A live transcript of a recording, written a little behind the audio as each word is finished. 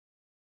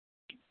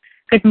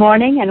Good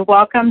morning and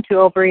welcome to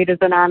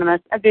Overeaters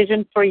Anonymous, a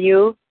Vision for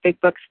You Big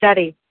Book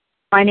Study.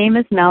 My name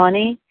is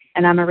Melanie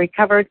and I'm a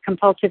recovered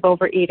compulsive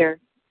overeater.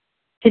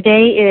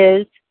 Today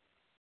is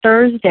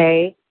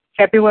Thursday,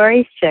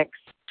 February 6,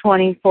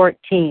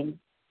 2014.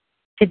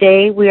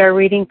 Today we are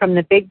reading from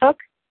the Big Book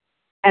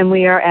and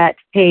we are at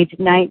page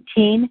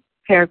 19,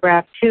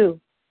 paragraph 2.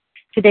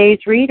 Today's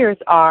readers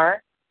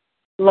are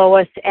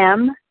Lois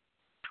M.,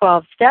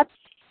 12 Steps,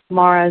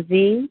 Mara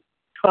Z.,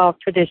 12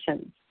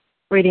 Traditions.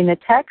 Reading the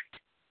text,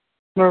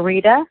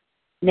 Marita,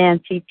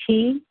 Nancy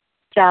T.,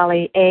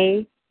 Sally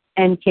A.,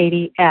 and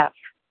Katie F.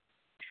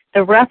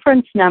 The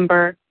reference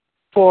number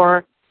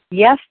for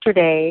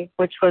yesterday,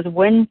 which was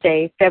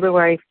Wednesday,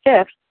 February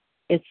 5th,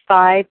 is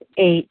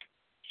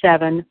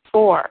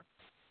 5874.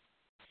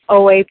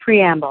 OA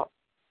Preamble.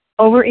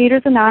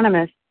 Overeaters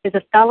Anonymous is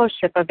a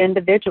fellowship of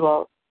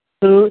individuals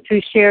who,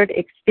 through shared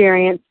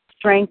experience,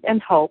 strength, and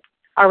hope,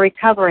 are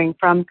recovering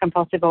from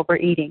compulsive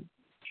overeating.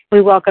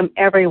 We welcome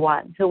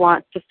everyone who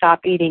wants to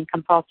stop eating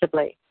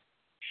compulsively.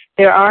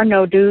 There are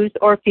no dues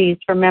or fees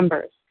for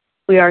members.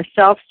 We are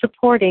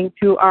self-supporting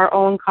through our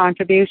own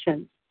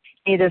contributions,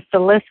 neither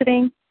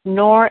soliciting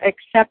nor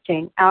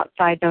accepting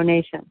outside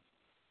donations.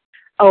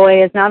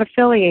 OA is not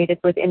affiliated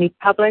with any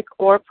public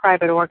or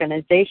private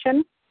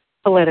organization,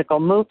 political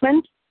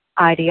movement,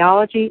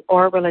 ideology,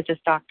 or religious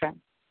doctrine.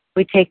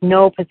 We take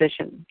no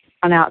position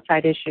on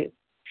outside issues.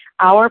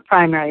 Our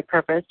primary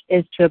purpose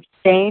is to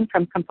abstain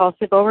from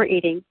compulsive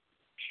overeating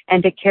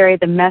and to carry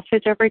the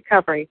message of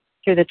recovery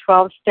through the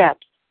 12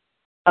 steps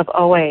of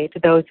OA to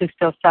those who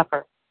still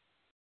suffer.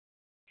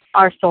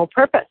 Our sole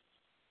purpose.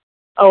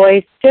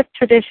 OA's fifth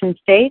tradition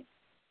states,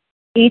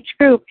 each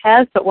group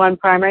has but one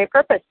primary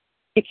purpose,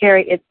 to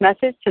carry its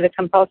message to the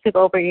compulsive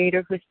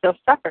overeater who still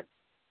suffers.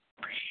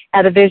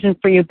 At a Vision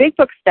for You Big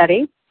Book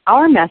Study,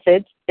 our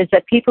message is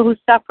that people who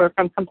suffer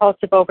from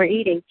compulsive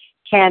overeating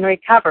can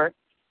recover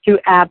through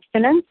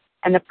abstinence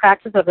and the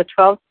practice of the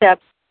 12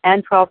 steps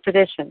and 12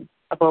 traditions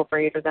of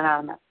Overeaters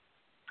Anonymous.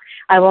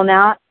 I will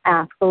now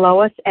ask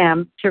Lois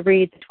M. to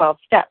read the 12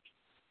 steps.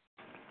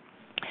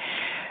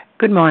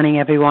 Good morning,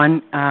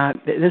 everyone.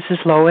 This is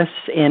Lois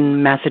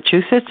in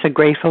Massachusetts, a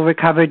grateful,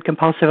 recovered,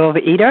 compulsive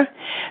overeater.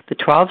 The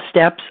 12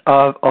 steps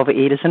of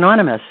Overeaters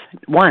Anonymous.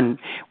 1,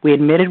 we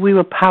admitted we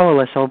were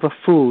powerless over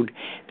food,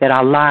 that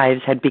our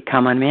lives had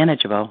become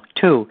unmanageable.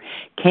 2,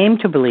 came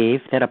to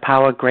believe that a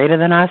power greater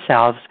than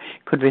ourselves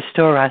could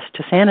restore us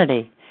to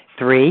sanity.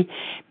 3,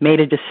 made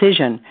a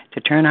decision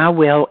to turn our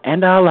will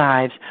and our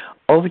lives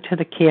over to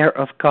the care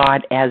of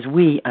God as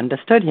we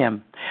understood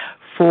Him.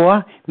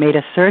 4, made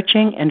a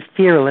searching and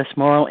fearless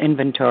moral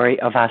inventory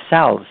of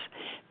ourselves.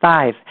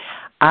 5,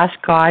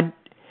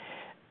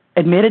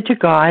 admitted to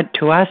God,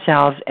 to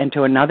ourselves, and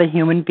to another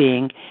human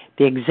being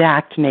the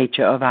exact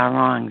nature of our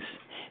wrongs.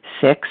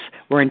 6,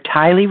 were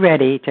entirely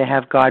ready to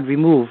have God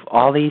remove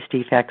all these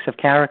defects of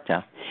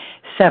character.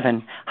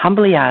 7,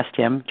 humbly asked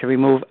Him to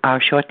remove our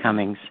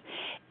shortcomings.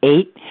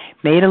 8,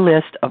 made a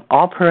list of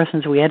all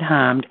persons we had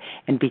harmed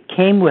and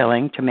became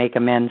willing to make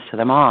amends to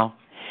them all.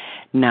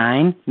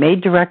 9,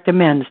 made direct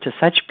amends to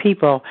such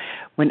people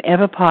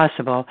whenever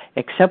possible,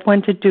 except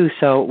when to do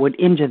so would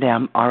injure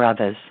them or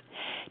others.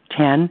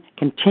 10,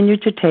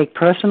 continued to take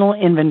personal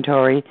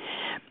inventory,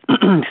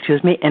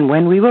 and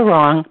when we were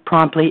wrong,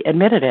 promptly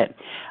admitted it.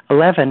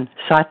 11,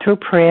 sought through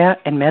prayer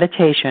and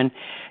meditation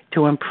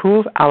to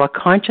improve our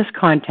conscious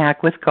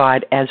contact with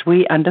God as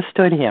we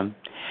understood Him,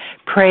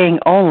 praying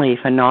only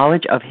for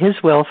knowledge of His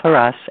will for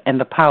us and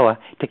the power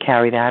to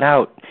carry that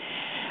out.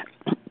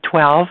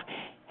 12,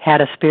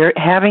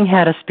 having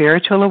had a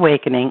spiritual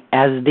awakening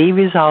as the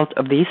result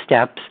of these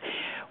steps,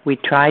 we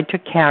tried to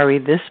carry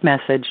this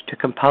message to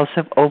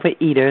compulsive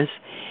overeaters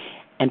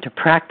and to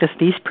practice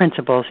these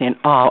principles in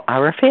all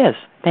our affairs.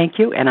 Thank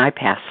you, and I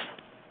pass.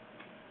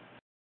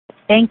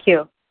 Thank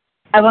you.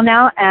 I will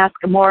now ask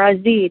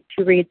Maura Z.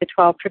 to read the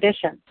 12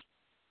 traditions.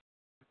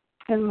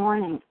 Good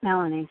morning,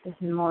 Melanie. This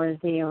is Maura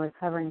Z., a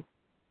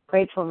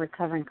grateful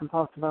recovering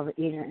compulsive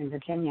overeater in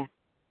Virginia.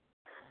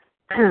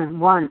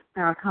 1,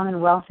 our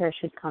common welfare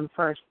should come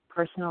first.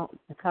 Personal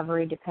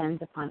recovery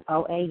depends upon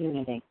OA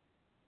unity.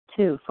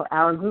 2, for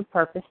our group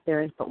purpose,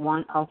 there is but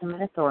one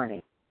ultimate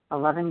authority, a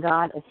loving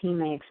God as He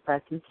may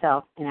express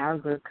Himself in our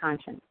group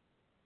conscience.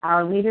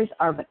 Our leaders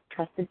are but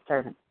trusted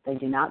servants. They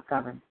do not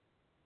govern.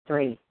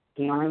 3,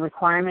 the only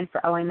requirement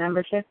for OA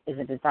membership is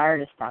a desire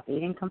to stop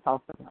eating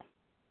compulsively.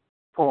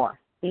 4,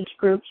 each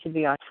group should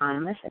be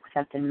autonomous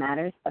except in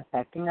matters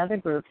affecting other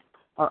groups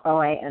or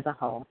OA as a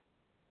whole.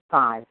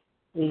 5,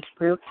 each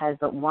group has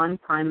but one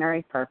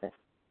primary purpose,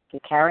 to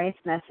carry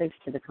its message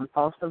to the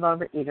compulsive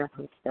overeater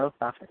who still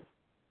suffers.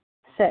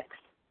 6,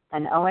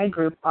 an OA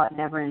group ought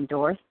never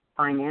endorse,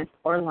 finance,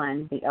 or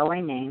lend the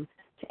OA name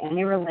to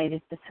any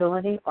related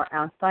facility or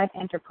outside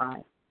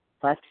enterprise,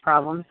 lest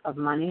problems of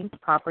money,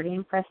 property,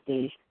 and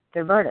prestige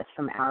divert us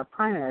from our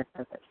primary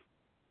purpose.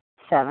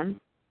 7,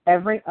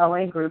 every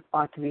OA group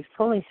ought to be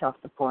fully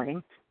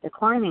self-supporting,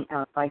 declining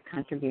outside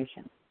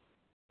contributions.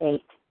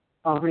 8,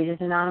 Overeaters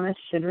Anonymous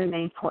should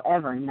remain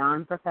forever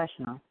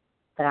non-professional.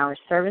 but our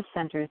service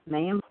centers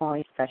may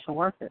employ special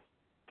workers.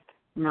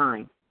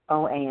 9.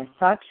 OA as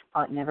such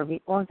ought never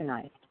be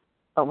organized,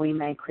 but we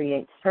may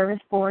create service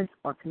boards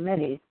or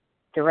committees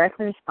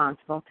directly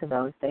responsible to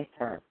those they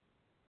serve.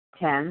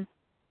 10.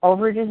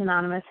 Overages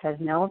Anonymous has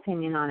no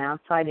opinion on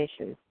outside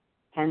issues,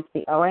 hence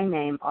the OA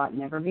name ought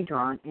never be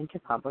drawn into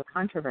public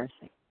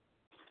controversy.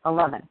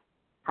 11.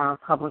 Our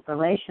public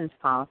relations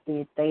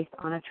policy is based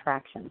on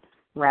attraction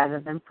rather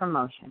than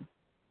promotion.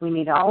 We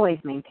need to always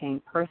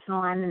maintain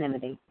personal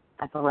anonymity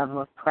at the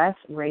level of press,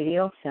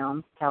 radio,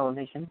 film,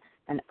 television,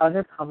 and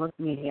other public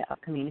media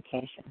of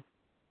communication.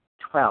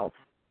 12.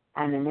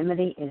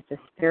 Anonymity is the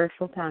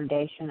spiritual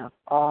foundation of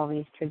all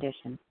these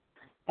traditions,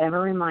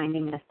 ever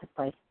reminding us to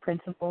place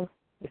principles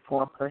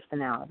before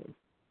personalities.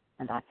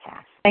 And I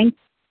pass.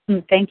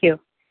 Thank you.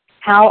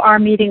 How our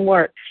meeting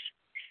works.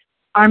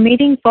 Our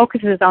meeting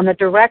focuses on the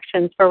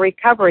directions for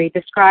recovery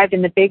described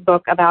in the Big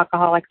Book of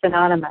Alcoholics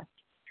Anonymous.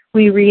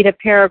 We read a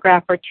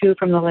paragraph or two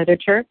from the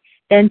literature,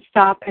 then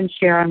stop and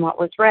share on what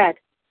was read.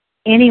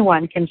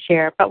 Anyone can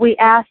share, but we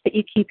ask that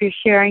you keep your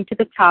sharing to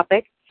the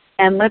topic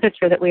and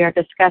literature that we are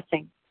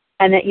discussing,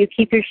 and that you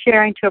keep your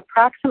sharing to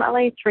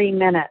approximately 3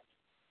 minutes.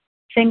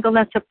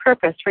 Singleness of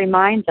purpose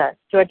reminds us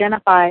to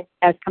identify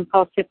as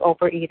compulsive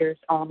overeaters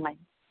only.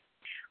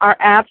 Our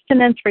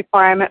abstinence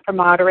requirement for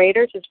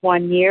moderators is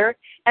 1 year,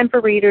 and for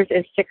readers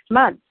is 6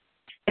 months.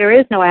 There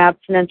is no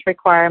abstinence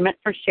requirement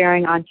for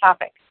sharing on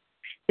topics.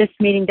 This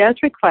meeting does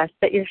request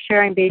that your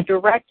sharing be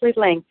directly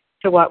linked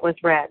to what was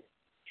read.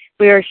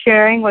 We are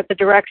sharing what the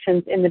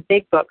directions in the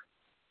Big Book.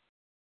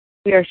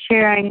 We are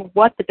sharing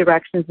what the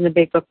directions in the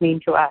Big Book mean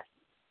to us.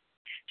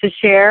 To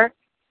share,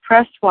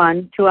 press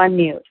 1 to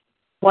unmute.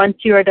 Once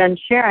you are done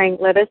sharing,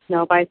 let us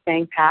know by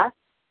saying pass,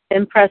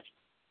 then press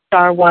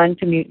star 1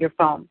 to mute your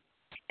phone.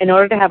 In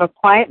order to have a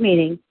quiet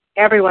meeting,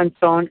 everyone's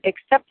phone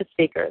except the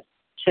speaker's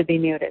should be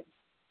muted.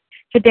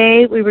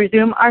 Today, we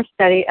resume our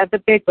study of the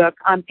Big Book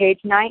on page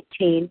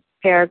 19,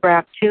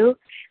 paragraph 2,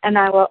 and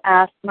I will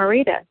ask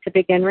Marita to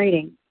begin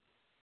reading.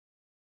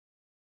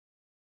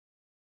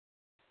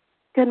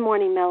 Good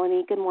morning,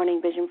 Melanie. Good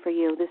morning, Vision for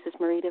You. This is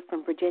Marita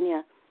from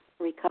Virginia,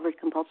 a recovered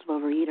compulsive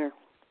overeater.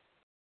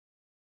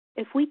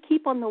 If we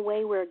keep on the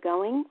way we're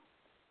going,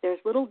 there's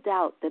little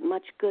doubt that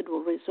much good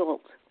will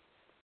result,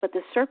 but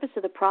the surface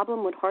of the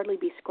problem would hardly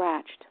be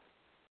scratched.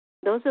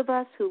 Those of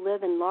us who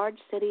live in large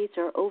cities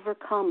are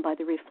overcome by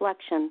the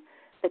reflection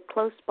that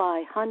close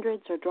by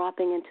hundreds are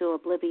dropping into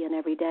oblivion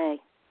every day.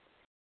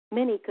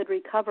 Many could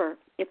recover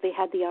if they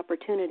had the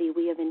opportunity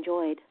we have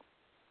enjoyed.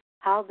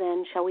 How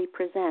then shall we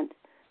present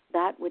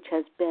that which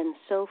has been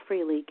so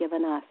freely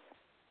given us?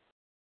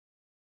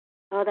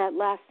 Oh, that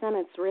last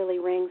sentence really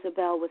rings a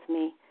bell with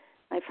me.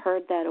 I've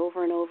heard that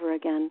over and over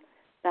again,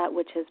 that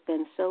which has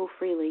been so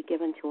freely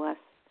given to us.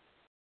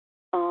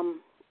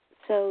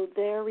 So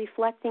they're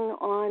reflecting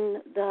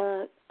on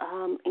the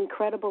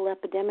incredible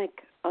epidemic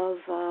of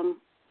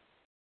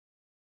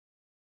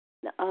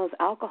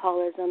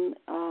alcoholism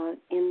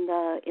in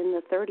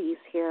the 30s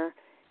here,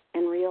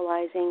 and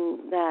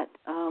realizing that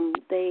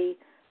they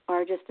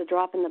are just a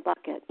drop in the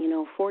bucket.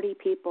 40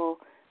 people.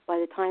 By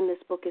the time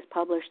this book is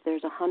published,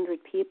 there's 100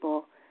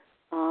 people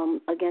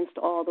against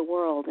all the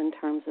world in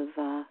terms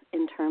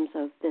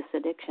of this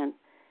addiction.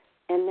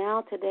 And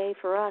now today,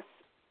 for us,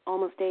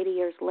 almost 80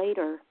 years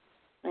later,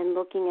 and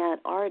looking at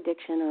our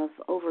addiction of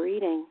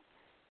overeating,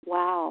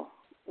 wow,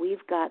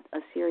 we've got a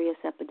serious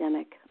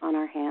epidemic on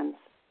our hands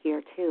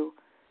here too.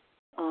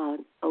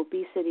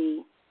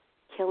 Obesity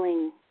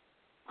killing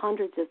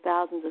hundreds of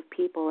thousands of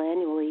people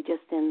annually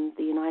just in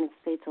the United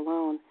States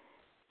alone.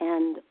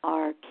 And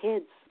our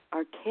kids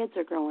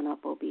are growing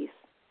up obese.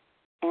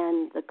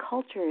 And the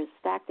culture is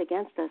stacked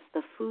against us.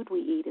 The food we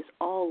eat is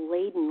all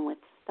laden with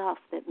stuff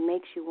that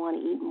makes you want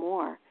to eat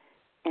more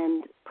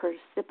and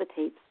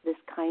precipitates this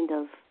kind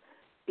of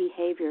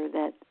behavior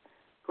that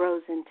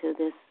grows into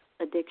this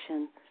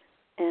addiction.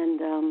 And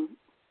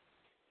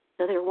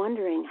so they're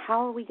wondering,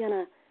 how are we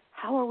gonna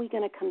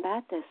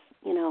combat this?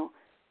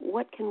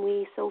 What can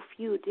we so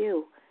few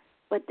do?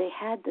 But they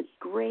had the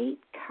great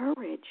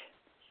courage.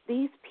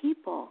 These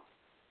people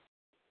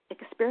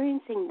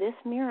experiencing this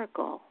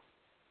miracle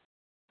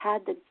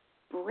had the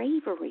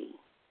bravery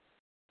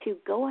to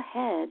go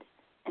ahead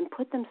and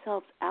put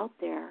themselves out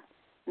there.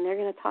 And they're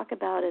going to talk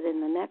about it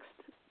in the next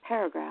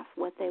paragraph,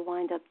 what they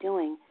wind up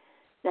doing,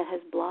 that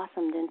has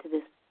blossomed into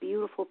this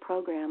beautiful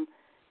program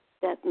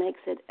that makes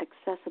it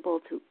accessible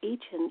to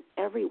each and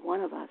every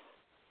one of us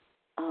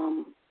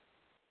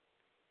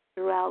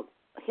throughout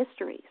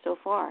history so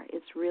far.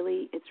 It's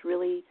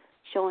really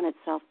showing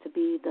itself to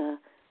be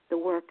the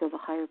work of a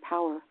higher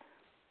power.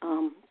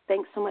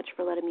 Thanks so much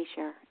for letting me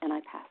share, and I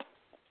pass.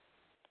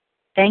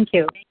 Thank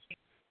you.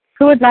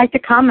 Who would like to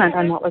comment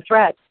on what was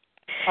read?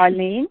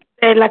 Arlene?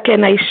 Bella,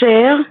 can I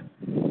share?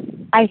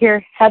 I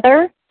hear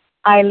Heather,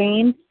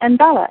 Eileen, and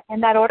Bella.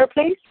 In that order,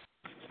 please.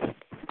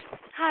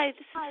 Hi,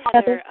 this is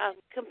Heather,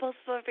 compulsive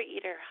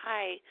overeater.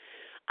 Hi.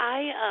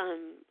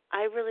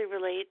 I really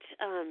relate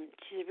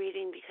to the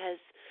reading because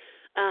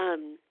I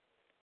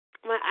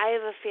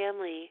have a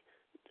family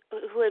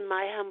who in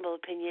my humble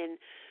opinion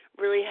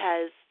really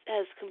has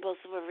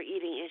compulsive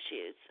overeating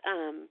issues.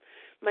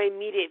 My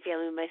immediate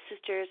family, my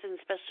sisters, and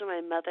especially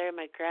my mother,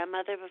 my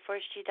grandmother before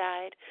she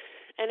died.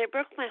 And it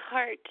broke my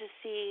heart to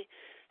see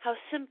how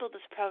simple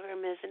this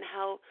program is and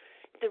how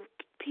the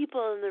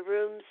people in the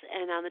rooms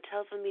and on the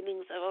telephone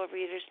meetings of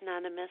Overeaters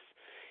Anonymous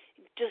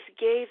just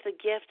gave the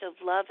gift of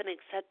love and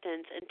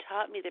acceptance and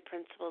taught me the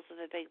principles of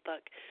the Big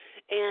Book.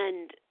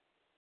 And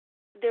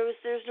there was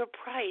no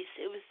price.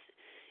 It was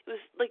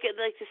like I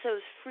said,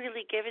 it was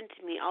freely given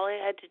to me. All I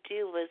had to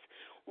do was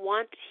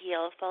want to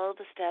heal, follow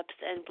the steps,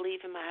 and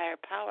believe in my higher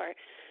power.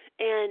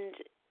 And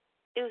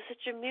it was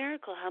such a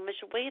miracle how much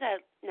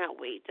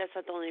not weight, that's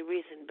not the only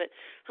reason, but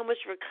how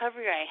much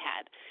recovery I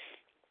had.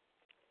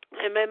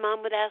 And my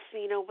mom would ask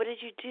me, what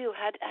did you do?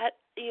 How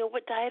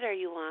what diet are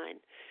you on?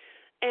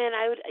 And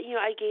I would,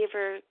 I gave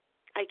her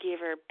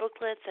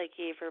booklets, I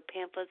gave her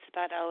pamphlets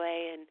about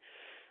OA, and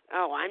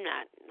I'm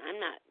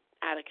not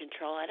out of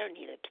control. I don't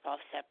need a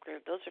 12-step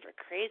group. Those are for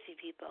crazy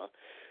people.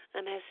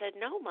 And I said,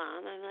 no,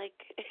 Mom. I'm like,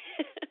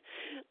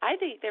 I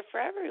think they're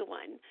for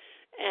everyone.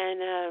 And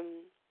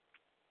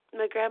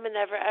my grandma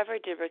never,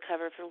 ever did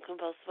recover from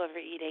compulsive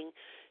overeating.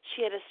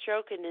 She had a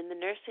stroke, and in the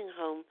nursing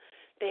home,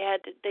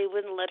 they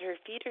wouldn't let her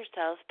feed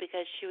herself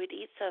because she would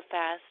eat so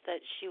fast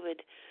that she would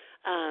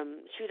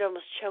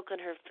almost choke on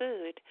her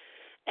food.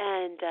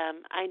 And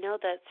I know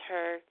that's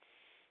her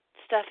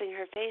stuffing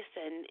her face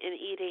and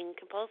eating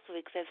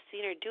compulsively because I've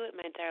seen her do it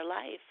my entire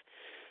life.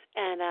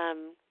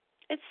 And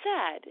it's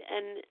sad.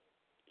 And,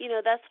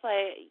 that's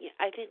why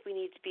I think we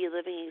need to be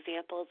living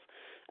examples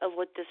of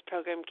what this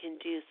program can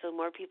do. So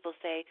more people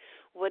say,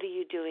 what are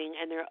you doing?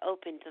 And they're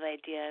open to the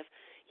idea of,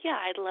 yeah,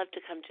 I'd love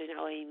to come to an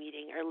OA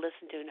meeting or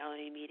listen to an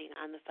OA meeting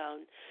on the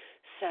phone.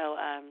 So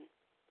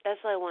that's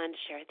what I wanted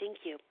to share.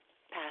 Thank you.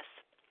 Pass.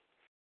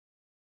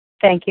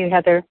 Thank you,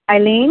 Heather.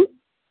 Eileen?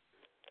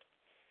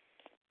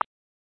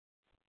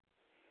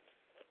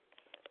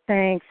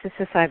 Thanks. This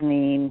is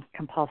Eileen,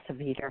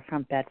 compulsive eater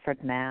from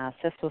Bedford, Mass.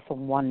 This was a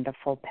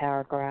wonderful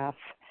paragraph.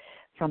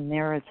 From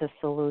there is a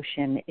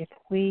solution. If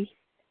we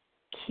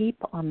keep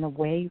on the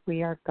way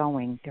we are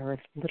going, there is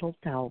little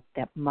doubt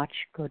that much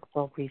good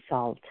will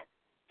result.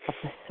 But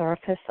the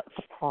surface of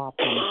the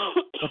problem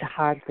would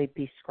hardly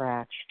be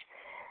scratched.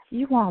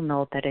 You all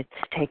know that it's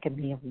taken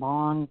me a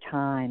long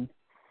time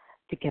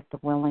to get the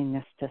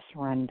willingness to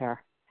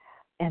surrender.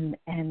 And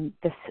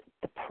the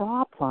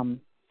problem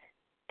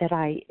that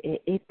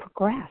it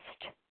progressed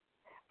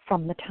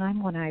from the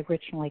time when I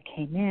originally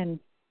came in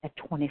at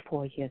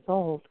 24 years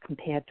old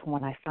compared to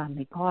when I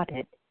finally got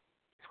it,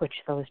 switch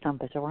those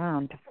numbers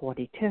around to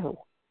 42.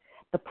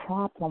 The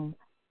problem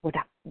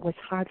was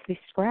hardly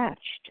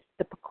scratched.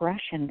 The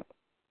progression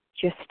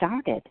just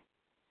started.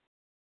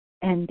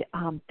 And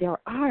there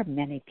are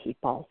many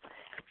people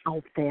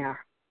out there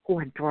who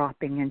are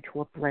dropping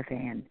into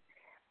oblivion.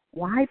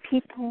 Why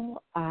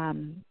people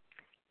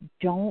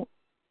don't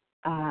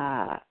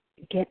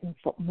get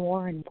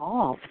more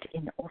involved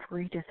in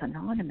Overeaters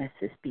Anonymous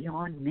is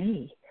beyond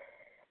me,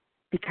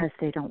 because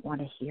they don't want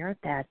to hear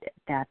that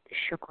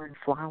sugar and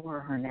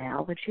flour are an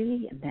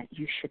allergy and that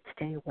you should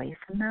stay away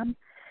from them.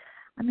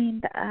 I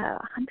mean,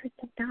 hundreds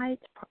of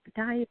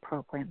diet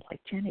programs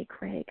like Jenny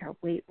Craig or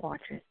Weight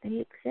Watchers, they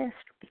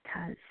exist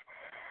because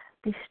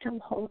they still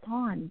hold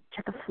on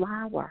to the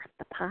flour,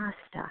 the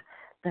pasta,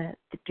 the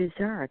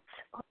desserts.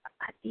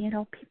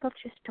 People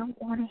just don't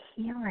want to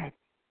hear it.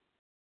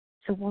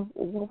 So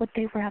what would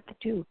they rather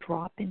do?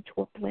 Drop into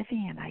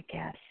oblivion, I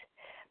guess.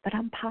 But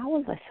I'm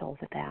powerless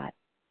over that.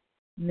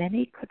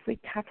 Many could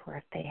recover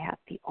if they had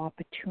the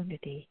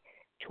opportunity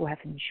to have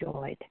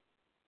enjoyed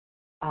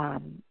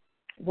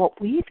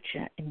what we've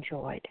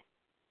enjoyed.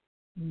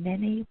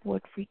 Many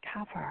would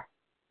recover.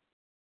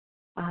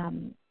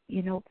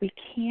 We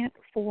can't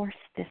force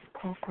this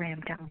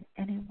program down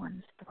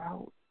anyone's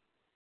throat.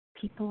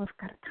 People have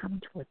got to come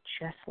to it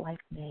just like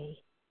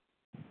me.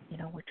 It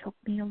took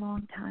me a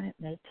long time. It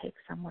may take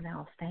someone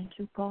else. Thank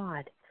you,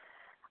 God.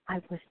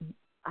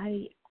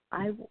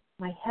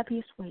 My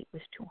heaviest weight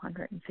was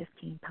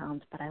 215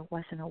 pounds, but I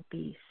wasn't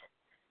obese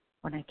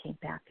when I came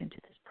back into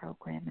this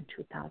program in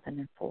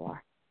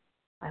 2004.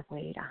 I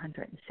weighed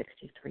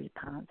 163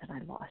 pounds, and I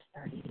lost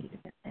 38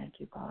 of it. Thank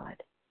you, God.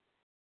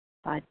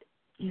 But,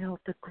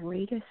 the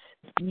greatest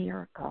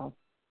miracle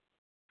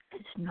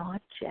is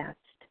not just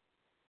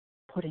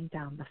putting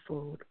down the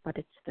food, but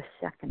it's the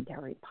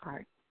secondary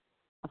part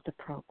of the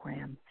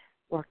program,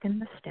 working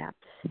the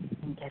steps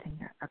and getting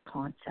a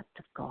concept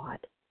of God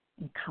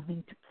and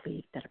coming to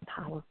believe that a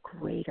power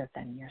greater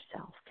than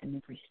yourself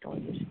can restore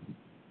you.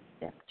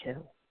 Step 2.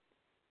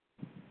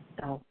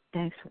 So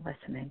thanks for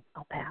listening.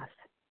 I'll pass.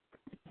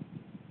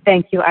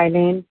 Thank you,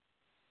 Eileen.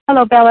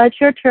 Hello, Bella. It's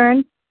your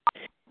turn.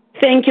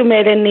 Thank you,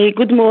 Melanie.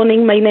 Good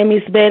morning. My name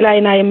is Bella,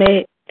 and I am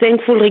a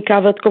thankful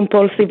recovered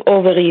compulsive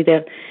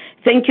overeater.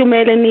 Thank you,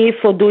 Melanie,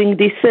 for doing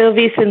this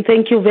service, and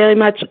thank you very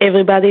much,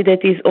 everybody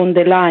that is on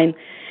the line.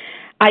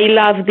 I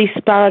love this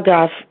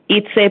paragraph.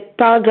 It's a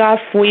paragraph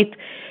with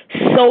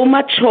so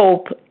much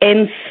hope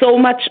and so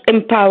much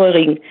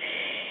empowering.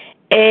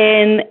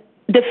 And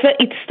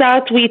it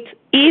starts with,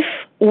 if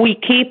we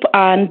keep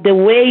on the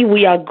way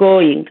we are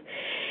going.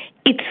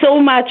 It's so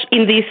much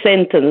in this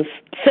sentence.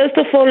 First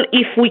of all,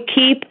 if we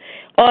keep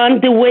on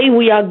the way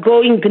we are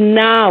going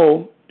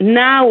now,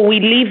 we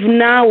live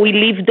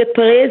the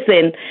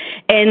present,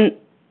 and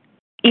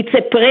it's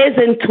a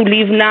present to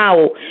live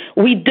now.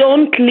 We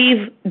don't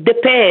live the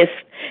past.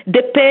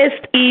 The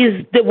past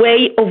is the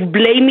way of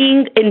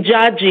blaming and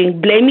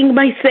judging, blaming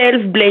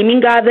myself,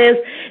 blaming others,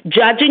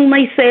 judging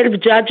myself,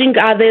 judging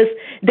others.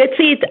 That's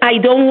it. I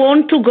don't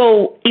want to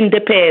go in the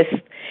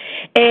past.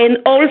 And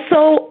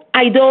also,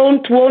 I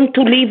don't want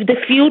to live the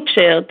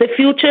future. The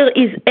future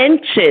is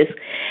anxious.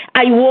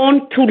 I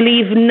want to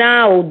live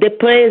now, the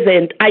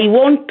present. I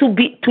want to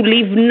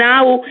live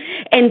now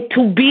and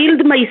to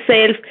build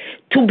myself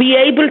to be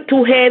able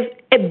to have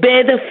a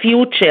better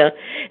future,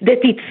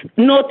 that it's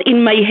not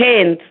in my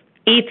hands.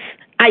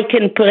 I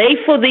can pray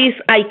for this,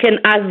 I can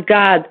ask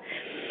God.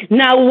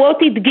 Now,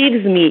 what it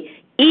gives me,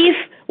 if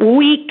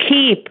we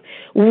keep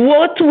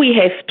what we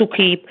have to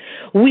keep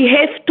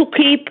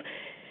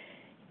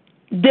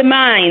the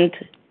mind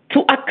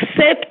to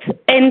accept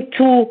and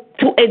to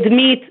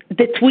admit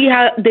that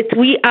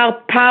we are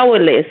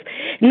powerless.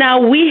 Now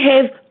we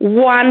have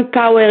one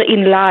power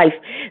in life.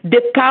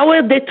 The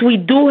power that we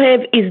do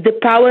have is the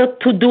power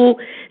to do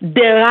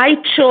the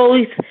right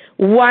choice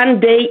one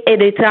day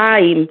at a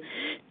time,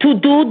 to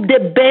do the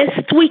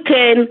best we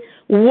can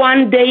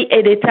one day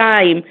at a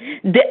time.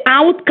 The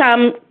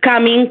outcome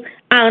coming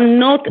are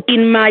not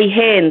in my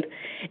hand.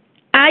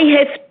 I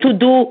have to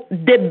do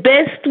the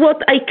best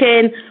what I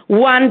can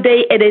one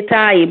day at a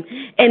time,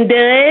 and the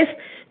rest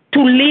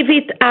to leave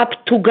it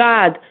up to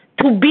God,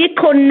 to be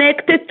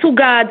connected to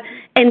God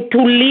and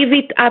to leave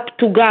it up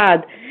to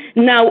God.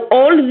 Now,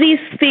 all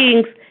these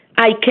things,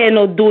 I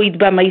cannot do it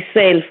by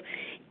myself.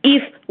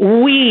 If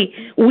we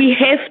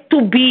have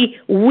to be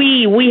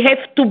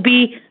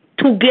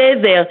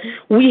together.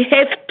 We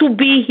have to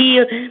be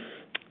here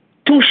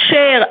to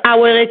share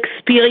our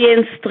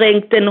experience,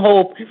 strength, and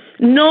hope.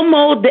 No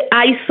more the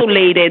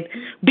isolated,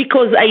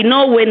 because I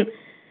know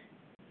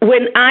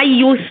when I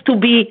used to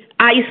be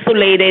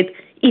isolated,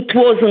 it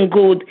wasn't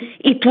good.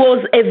 It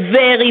was a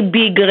very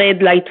big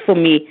red light for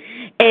me.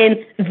 And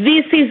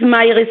this is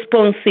my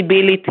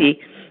responsibility.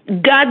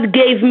 God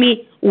gave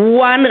me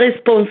one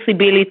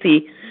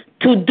responsibility,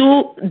 to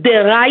do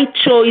the right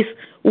choice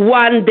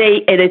one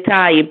day at a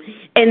time.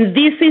 And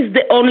this is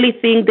the only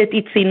thing that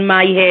it's in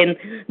my hand.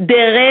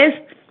 The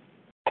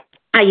rest,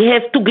 I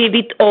have to give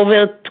it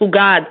over to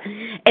God.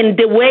 And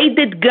the way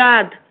that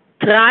God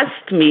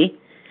trusts me,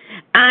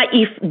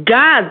 if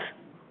God,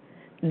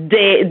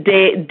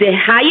 the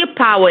higher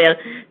power,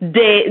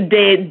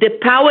 the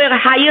power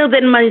higher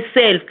than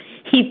myself,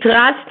 He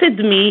trusted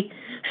me,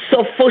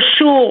 so for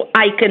sure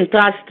I can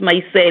trust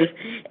myself.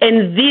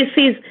 And this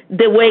is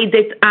the way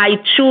that I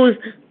choose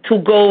to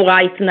go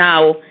right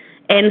now.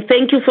 And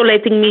thank you for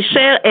letting me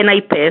share, and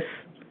I pass.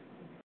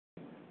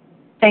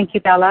 Thank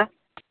you, Bella.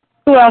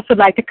 Who else would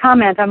like to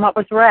comment on what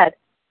was read?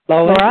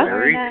 Laura?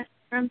 Laura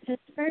from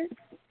Pittsburgh.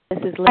 This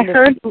is Linda. I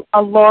heard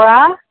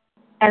Laura,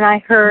 and I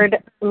heard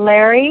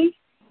Larry,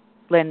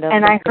 Linda.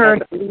 and I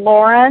heard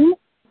Lauren.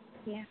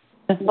 Yeah.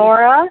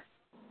 Laura,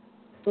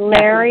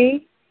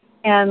 Larry,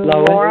 and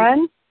Lois.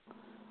 Lauren.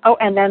 Oh,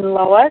 and then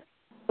Lois.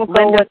 We'll go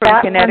Linda with from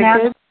that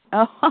Connecticut.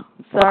 Oh,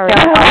 sorry.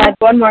 Okay, I'll add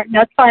one more.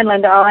 That's fine,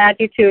 Linda. I'll add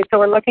you two. So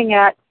we're looking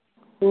at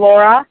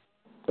Laura,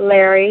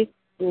 Larry,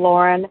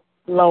 Lauren,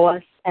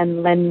 Lois,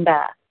 and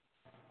Linda.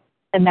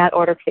 In that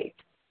order, please.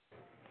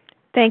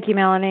 Thank you,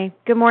 Melanie.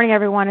 Good morning,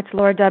 everyone. It's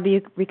Laura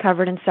W.,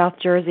 recovered in South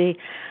Jersey.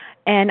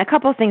 And a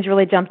couple of things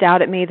really jumped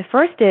out at me. The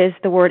first is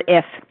the word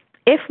if.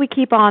 If we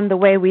keep on the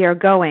way we are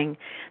going,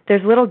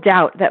 there's little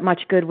doubt that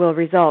much good will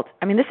result.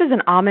 I mean, this is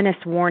an ominous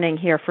warning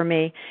here for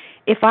me.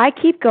 If I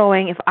keep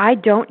going, if I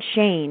don't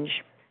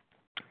change,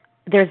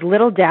 there's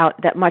little doubt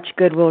that much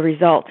good will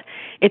result.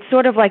 It's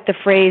sort of like the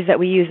phrase that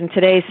we use in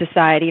today's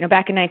society. You know,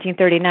 back in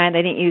 1939,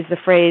 they didn't use the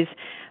phrase,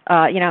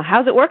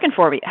 how's it working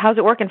for you? How's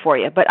it working for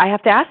you? But I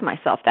have to ask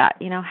myself that,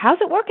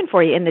 how's it working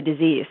for you in the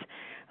disease?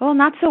 Well,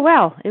 not so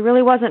well. It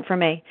really wasn't for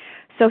me.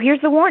 So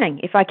here's the warning.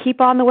 If I keep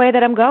on the way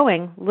that I'm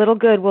going, little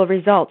good will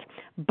result.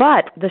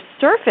 But the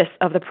surface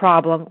of the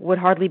problem would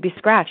hardly be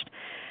scratched.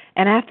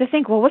 And I have to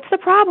think, well, what's the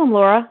problem,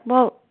 Laura?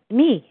 Well,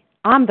 me.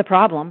 I'm the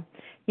problem.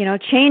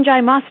 Change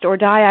I must or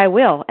die I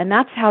will. And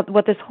that's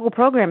what this whole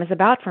program is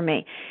about for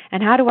me.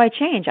 And how do I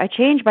change? I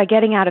change by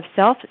getting out of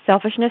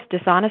selfishness,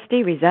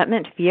 dishonesty,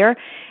 resentment, fear.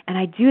 And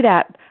I do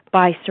that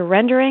by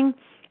surrendering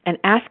and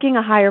asking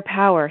a higher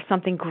power,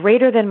 something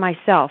greater than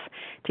myself,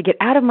 to get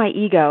out of my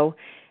ego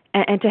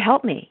and to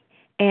help me.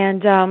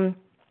 And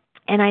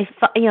I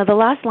thought, the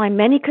last line,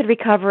 many could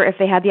recover if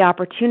they had the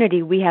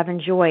opportunity we have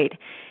enjoyed.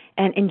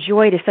 And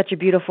enjoyed is such a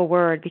beautiful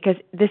word, because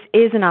this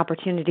is an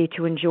opportunity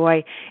to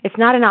enjoy. It's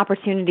not an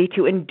opportunity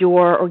to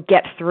endure or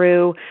get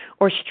through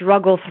or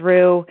struggle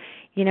through.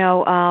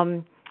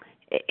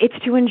 It's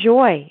to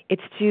enjoy.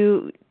 It's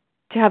to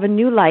have a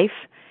new life.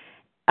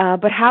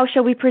 But how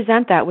shall we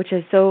present that which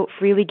is so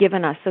freely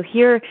given us? So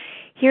here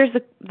here's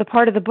the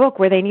part of the book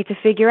where they need to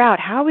figure out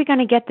how are we going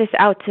to get this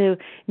out to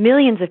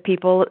millions of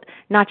people,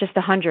 not just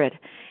 100.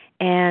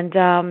 And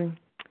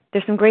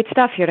there's some great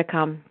stuff here to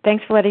come.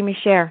 Thanks for letting me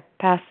share.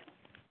 Pass.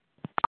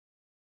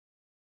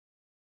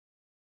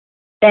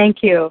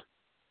 Thank you.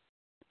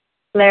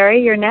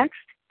 Larry, you're next.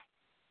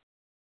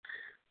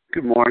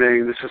 Good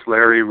morning. This is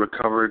Larry,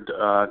 recovered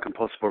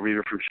compulsive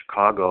overeater from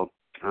Chicago.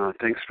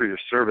 Thanks for your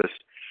service.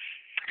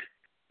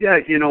 Yeah,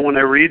 when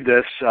I read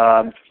this,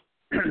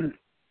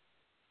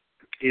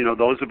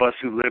 those of us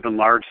who live in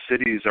large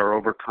cities are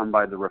overcome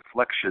by the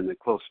reflection that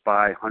close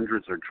by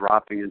hundreds are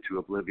dropping into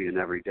oblivion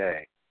every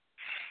day.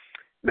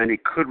 Many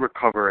could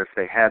recover if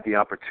they had the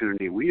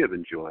opportunity we have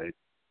enjoyed.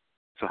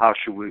 So how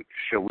shall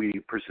we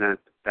present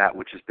that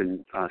which has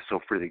been so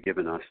freely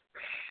given us?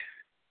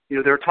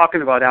 They're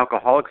talking about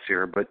alcoholics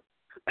here, but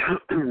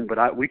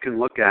we can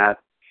look at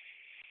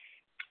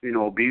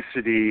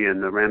obesity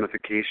and the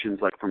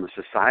ramifications, like from a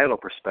societal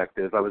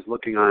perspective. I was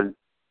looking on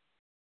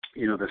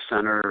the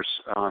Centers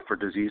for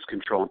Disease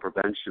Control and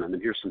Prevention. I mean,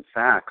 here's some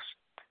facts.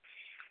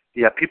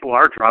 Yeah, people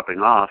are dropping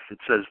off. It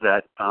says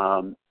that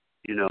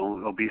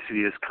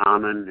obesity is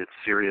common, it's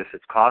serious,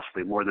 it's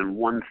costly. More than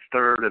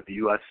 1/3 of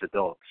U.S.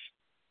 adults,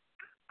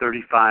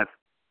 35.7%,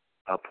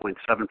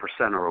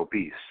 are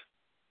obese.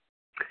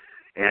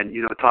 And,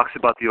 it talks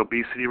about the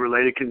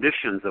obesity-related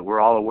conditions that we're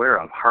all aware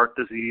of: heart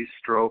disease,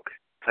 stroke,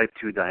 type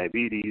 2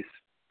 diabetes,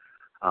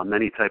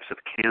 many types of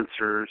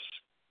cancers,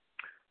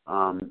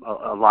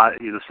 a lot,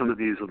 some of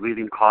these are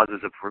leading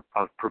causes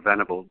of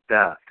preventable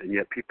death, and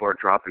yet people are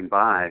dropping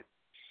by.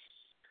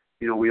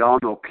 We all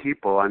know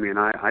people. I mean,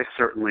 I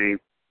certainly,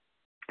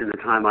 in the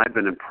time I've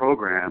been in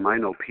program, I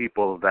know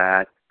people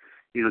that,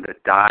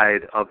 that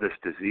died of this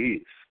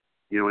disease.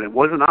 And it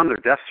wasn't on their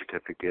death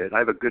certificate. I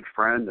have a good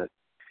friend that,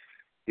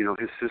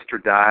 his sister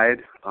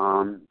died,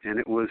 and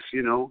it was,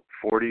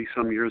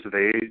 40-some years of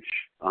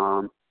age,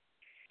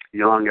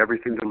 young,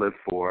 everything to live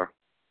for,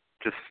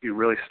 just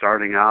really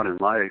starting out in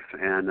life.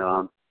 And,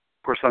 of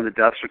course, on the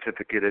death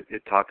certificate,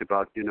 it talked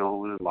about, an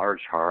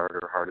enlarged heart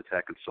or heart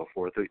attack and so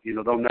forth.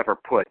 They'll never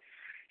put,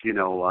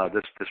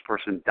 this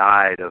person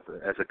died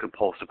as a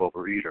compulsive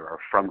overeater or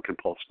from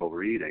compulsive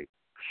overeating.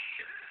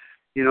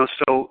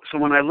 So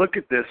when I look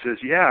at this, you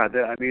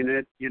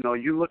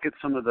look at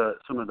some of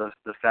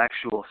the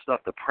factual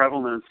stuff. The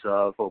prevalence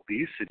of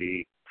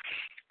obesity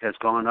has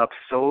gone up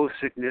so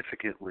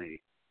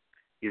significantly.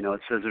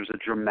 It says there's a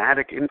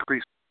dramatic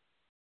increase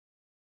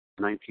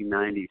from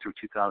 1990 through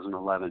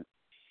 2011.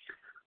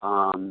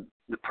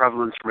 The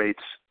prevalence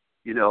rates,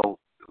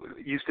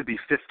 used to be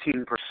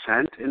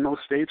 15% in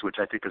most states, which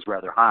I think is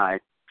rather high.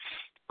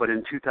 But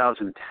in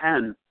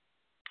 2010,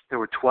 there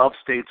were 12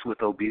 states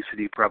with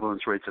obesity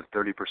prevalence rates of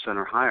 30%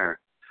 or higher.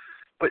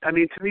 But, to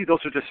me,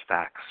 those are just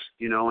facts,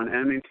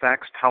 and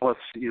facts tell us,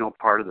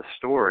 part of the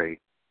story.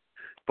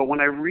 But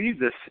when I read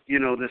this,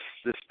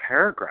 this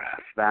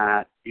paragraph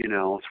that,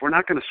 so we're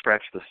not going to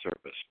scratch the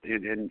surface,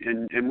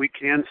 and we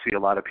can see a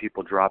lot of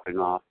people dropping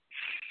off,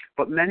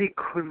 but many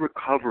could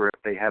recover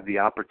if they have the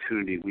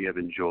opportunity we have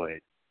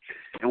enjoyed.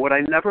 And what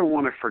I never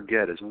want to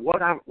forget is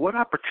what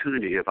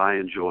opportunity have I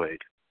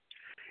enjoyed?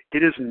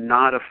 It is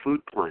not a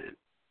food plan.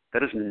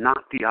 That is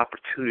not the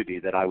opportunity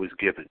that I was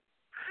given.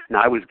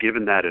 Now, I was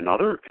given that in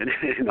other,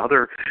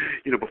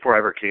 before I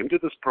ever came to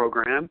this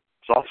program.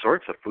 It's all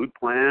sorts of food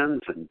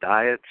plans and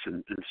diets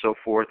and so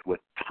forth,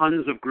 with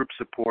tons of group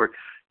support,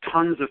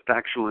 tons of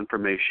factual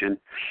information,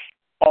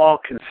 all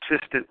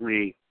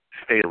consistently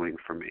failing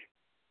for me.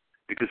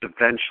 Because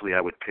eventually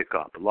I would pick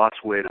up. I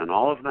lost weight on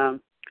all of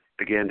them,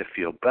 began to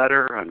feel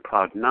better on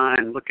cloud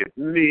 9. Look at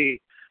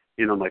me.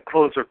 My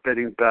clothes are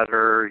fitting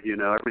better.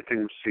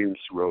 Everything seems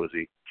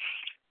rosy.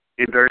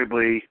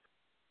 Invariably,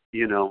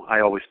 I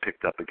always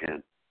picked up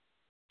again.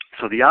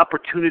 So the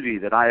opportunity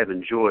that I have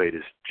enjoyed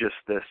is just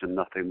this and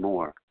nothing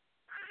more.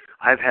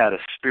 I've had a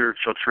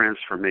spiritual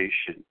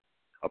transformation,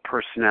 a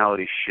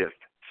personality shift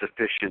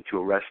sufficient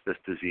to arrest this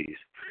disease.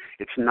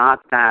 It's not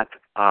that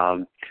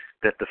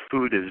that the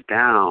food is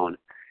down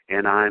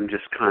and I'm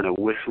just kind of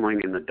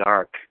whistling in the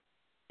dark.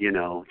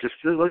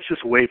 Let's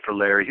just wait for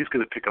Larry. He's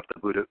going to pick up the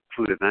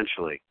food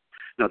eventually.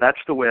 No,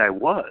 that's the way I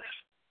was,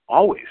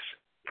 always,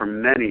 for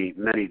many,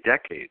 many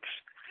decades.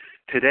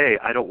 Today,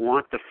 I don't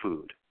want the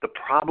food. The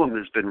problem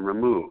has been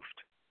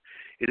removed.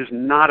 It is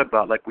not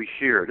about, like we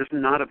hear, it is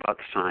not about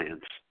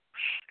science.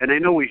 And I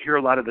know we hear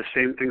a lot of the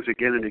same things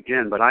again and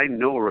again, but I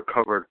know a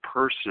recovered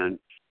person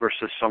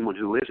versus someone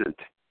who isn't.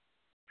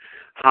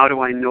 How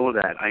do I know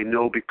that? I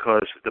know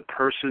because the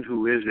person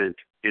who isn't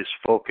is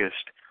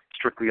focused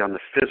strictly on the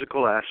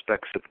physical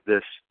aspects of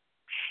this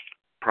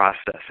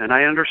process. And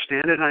I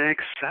understand it and I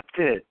accept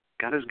it.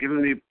 God has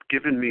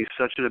given me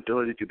such an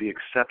ability to be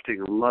accepting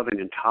and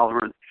loving and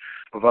tolerant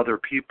of other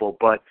people.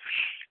 But,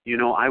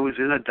 I was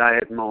in a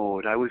diet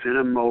mode. I was in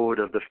a mode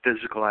of the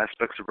physical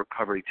aspects of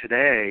recovery.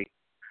 Today,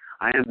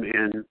 I've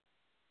been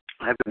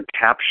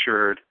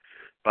captured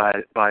by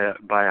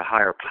a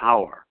higher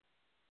power.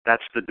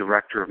 That's the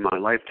director of my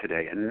life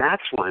today. And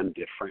that's why I'm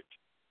different.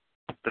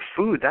 The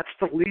food, that's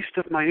the least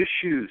of my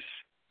issues.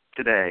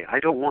 today. I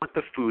don't want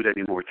the food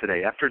anymore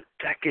today. After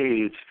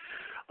decades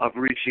of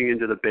reaching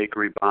into the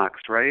bakery box,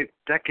 right?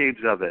 Decades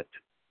of it.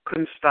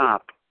 Couldn't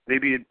stop.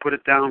 Maybe you'd put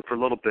it down for a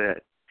little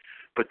bit.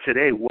 But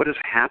today, what has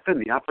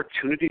happened, the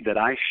opportunity that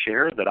I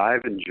share, that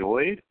I've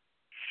enjoyed,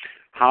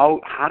 how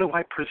do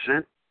I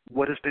present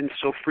what has been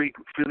so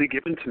freely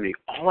given to me?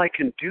 All I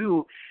can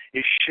do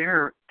is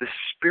share the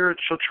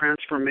spiritual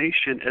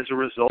transformation as a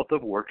result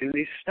of working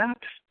these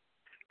steps.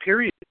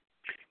 Period.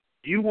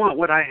 You want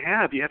what I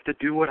have, you have to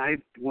do what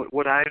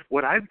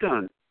I've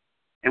done.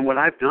 And what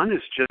I've done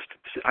is just,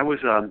 I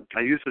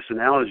use this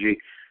analogy,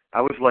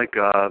 I was like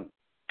a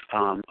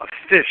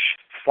fish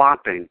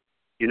flopping,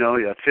 you know,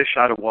 a fish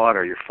out of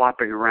water, you're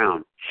flopping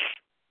around.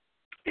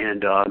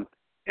 And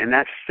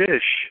that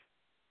fish,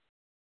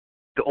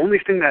 the only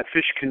thing that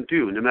fish can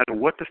do, no matter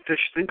what the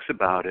fish thinks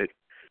about it,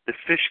 the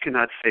fish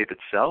cannot save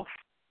itself.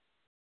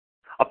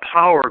 A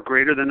power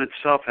greater than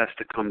itself has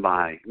to come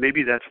by.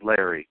 Maybe that's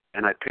Larry,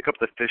 and I pick up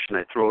the fish and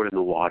I throw it in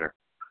the water.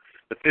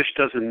 The fish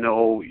doesn't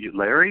know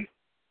Larry,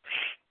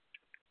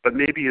 but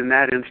maybe in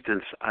that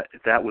instance,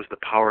 that was the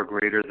power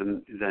greater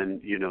than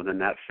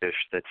that fish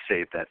that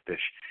saved that fish.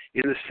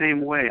 In the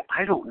same way,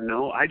 I don't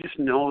know. I just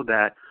know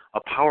that a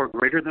power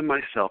greater than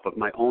myself, of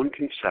my own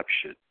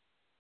conception,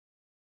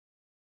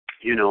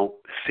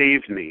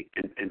 saved me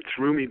and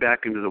threw me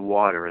back into the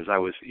water as I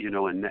was,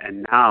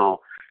 and now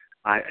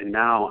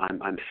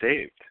I'm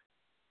saved.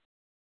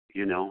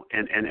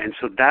 And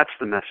so that's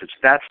the message.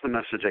 That's the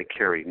message I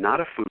carry. Not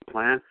a food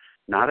plan,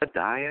 not a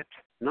diet,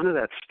 none of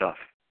that stuff.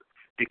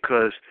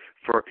 Because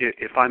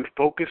if I'm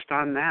focused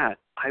on that,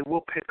 I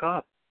will pick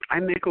up. I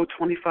may go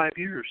 25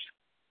 years,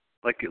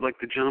 like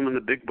the gentleman in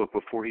the Big Book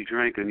before he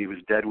drank and he was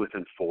dead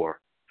within 4.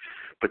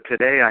 But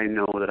today I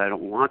know that I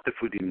don't want the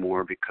food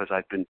anymore because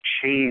I've been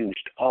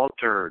changed,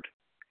 altered.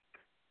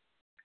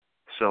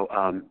 So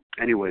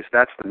anyways,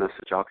 that's the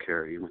message I'll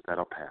carry, and with that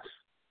I'll pass.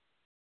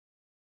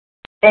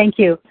 Thank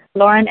you.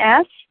 Lauren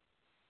S.?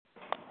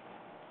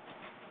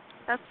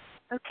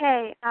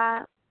 Okay.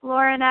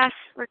 Lauren S.,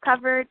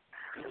 recovered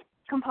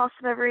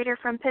compulsive overeater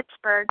from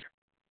Pittsburgh.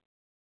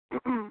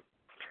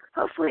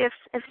 Hopefully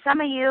if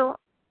some of you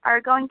are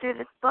going through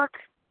this book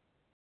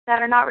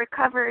that are not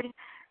recovered,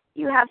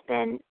 you have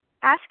been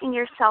asking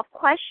yourself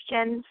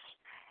questions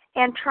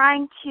and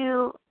trying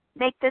to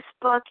make this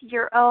book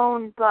your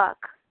own book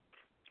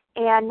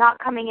and not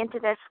coming into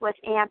this with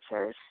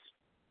answers.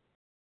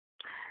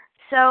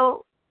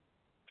 So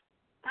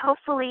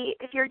hopefully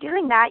if you're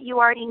doing that, you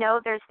already know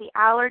there's the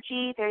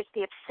allergy, there's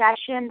the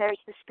obsession, there's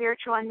the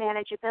spiritual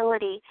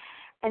unmanageability,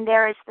 and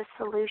there is the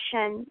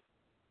solution,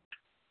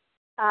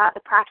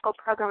 the practical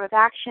program of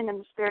action, and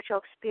the spiritual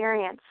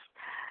experience.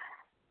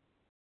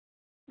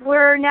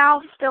 We're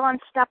now still on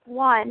step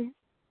 1.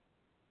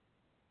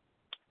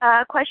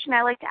 A question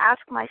I like to ask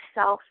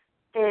myself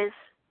is,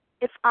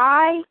 if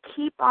I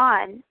keep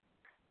on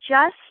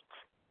just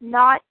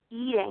not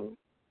eating,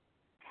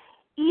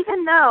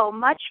 even though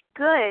much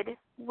good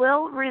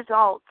will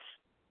result,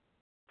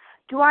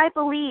 do I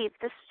believe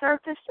the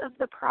surface of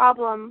the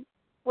problem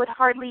would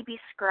hardly be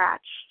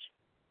scratched?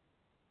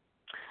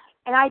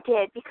 And I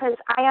did, because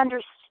I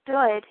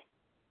understood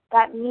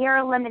that mere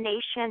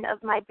elimination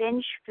of my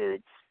binge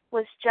foods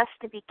was just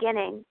the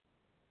beginning.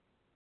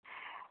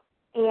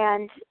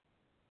 And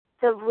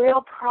the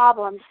real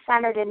problem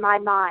centered in my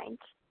mind.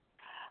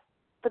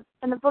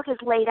 And the book is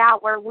laid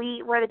out where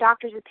the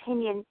doctor's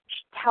opinion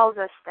tells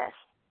us this.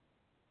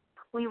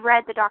 We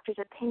read the doctor's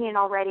opinion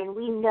already, and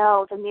we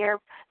know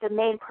the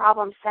main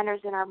problem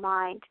centers in our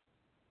mind.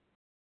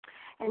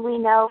 And we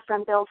know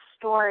from Bill's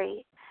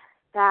story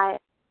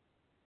that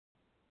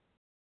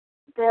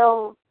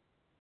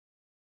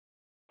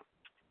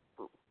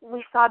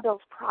we saw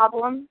Bill's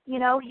problem. He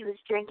was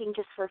drinking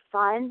just for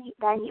fun.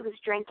 Then he was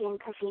drinking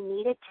because he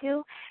needed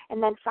to.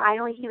 And then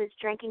finally he was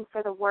drinking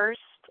for the worst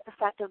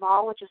effect of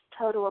all, which is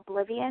total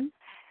oblivion.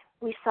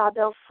 We saw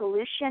Bill's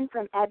solution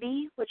from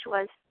Ebby, which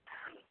was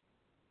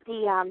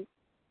the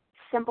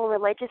simple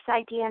religious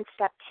idea in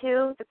step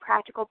 2, the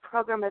practical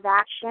program of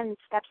action in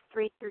steps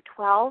 3 through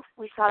 12.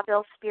 We saw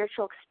Bill's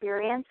spiritual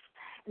experience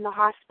in the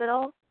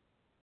hospital.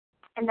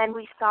 And then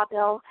we saw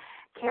Bill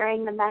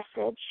carrying the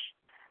message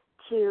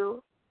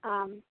to,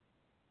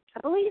 I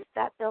believe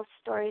that Bill's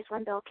story is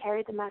when Bill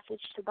carried the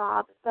message to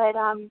Bob. But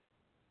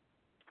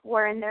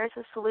wherein there's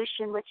a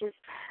solution, which is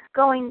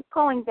going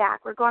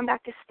back. We're going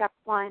back to step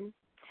 1.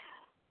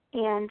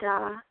 And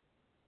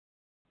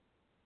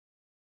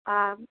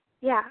I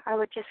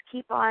would just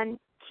keep on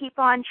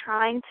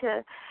trying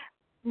to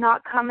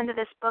not come into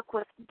this book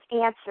with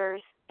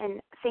answers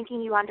and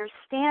thinking you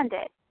understand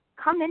it.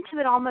 Come into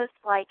it almost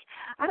like,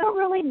 I don't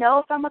really know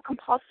if I'm a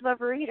compulsive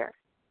overeater.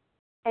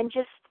 And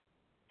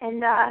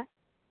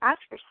ask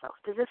yourself,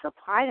 does this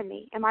apply to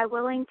me? Am I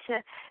willing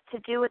to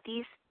do what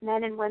these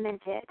men and women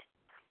did?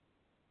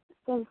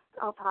 Thanks.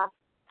 I'll pause.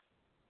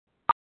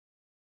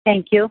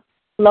 Thank you.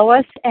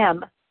 Lois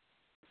M.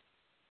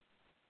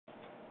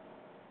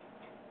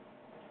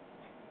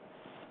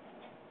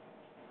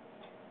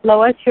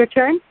 Lois, your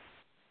turn.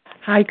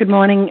 Hi, good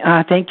morning.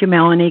 Thank you,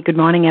 Melanie. Good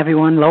morning,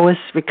 everyone. Lois,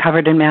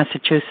 recovered in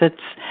Massachusetts,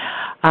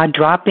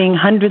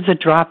 hundreds are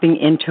dropping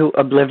into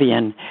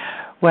oblivion.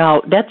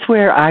 Well, that's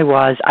where I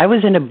was. I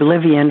was in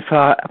oblivion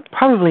for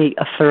probably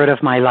a third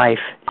of my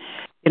life.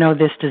 You know,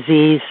 this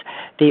disease,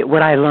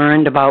 what I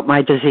learned about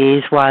my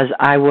disease was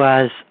I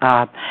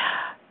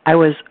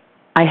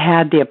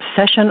had the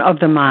obsession of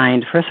the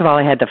mind. First of all,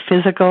 I had the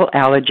physical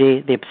allergy,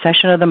 the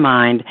obsession of the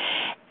mind,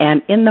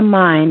 and in the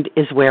mind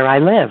is where I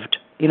lived.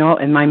 You know,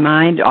 in my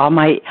mind, all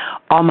my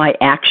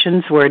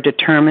actions were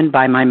determined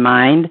by my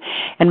mind,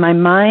 and my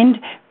mind,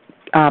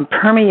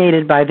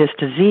 permeated by this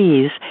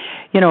disease,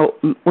 you know,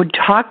 would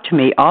talk to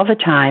me all the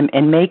time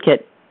and make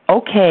it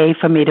okay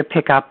for me to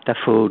pick up the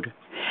food.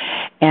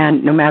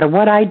 And no matter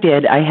what I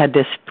did, I had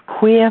this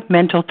queer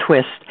mental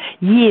twist.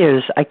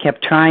 Years I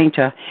kept trying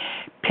to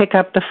pick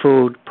up the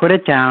food, put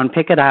it down,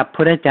 pick it up,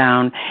 put it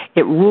down.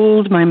 It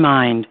ruled my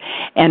mind.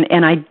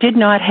 And I did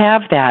not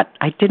have that.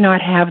 I did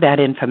not have that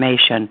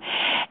information.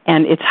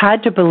 And it's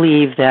hard to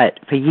believe that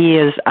for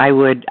years I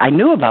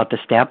knew about the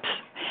steps.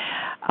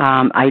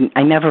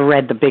 I never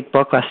read the big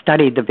book or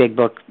studied the big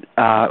book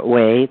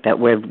way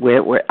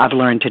that I've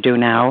learned to do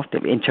now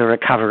into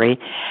recovery.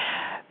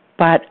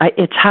 But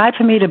it's hard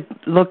for me to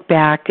look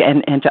back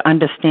and to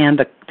understand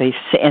the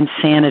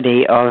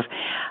insanity of,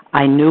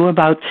 I knew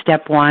about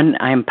step one,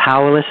 I'm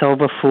powerless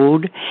over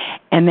food,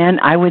 and then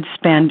I would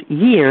spend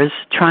years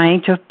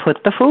trying to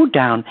put the food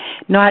down.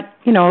 Not,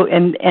 you know,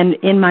 and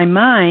in my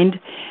mind,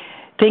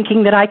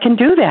 thinking that I can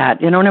do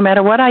that, you know, no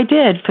matter what I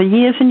did. For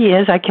years and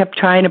years, I kept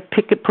trying to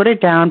put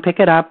it down, pick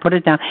it up, put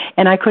it down,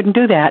 and I couldn't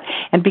do that.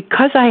 And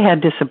because I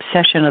had this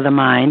obsession of the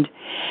mind,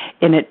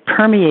 and it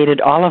permeated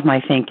all of my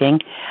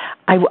thinking,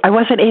 I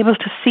wasn't able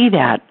to see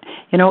that.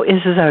 You know,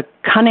 this is a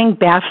cunning,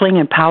 baffling,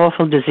 and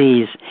powerful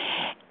disease,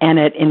 and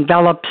it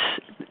envelops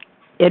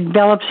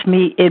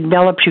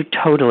you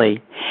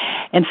totally.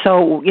 And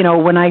so, you know,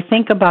 when I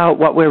think about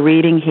what we're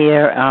reading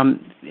here,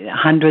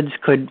 hundreds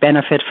could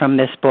benefit from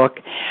this book.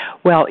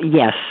 Well,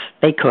 yes,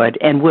 they could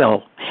and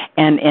will.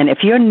 And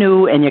if you're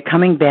new and you're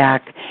coming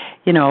back,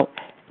 you know,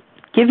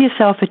 give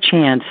yourself a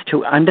chance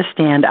to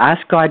understand,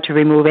 ask God to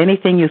remove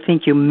anything you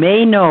think you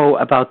may know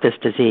about this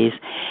disease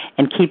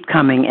and keep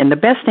coming. And the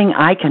best thing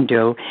I can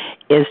do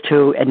is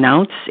to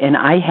announce, and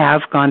I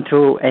have gone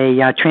through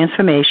a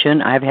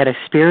transformation. I've had a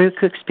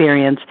spiritual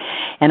experience,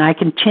 and I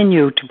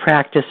continue to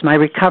practice my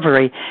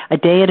recovery a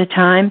day at a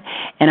time,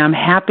 and I'm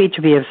happy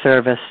to be of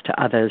service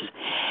to others.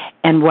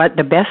 And what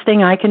the best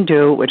thing I can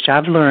do, which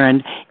I've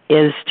learned,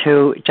 is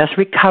to just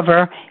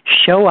recover,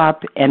 show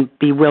up, and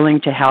be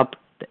willing to help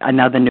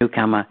another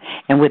newcomer.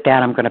 And with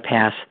that, I'm going to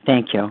pass.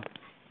 Thank you.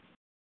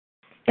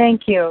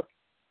 Thank you.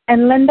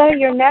 And Linda,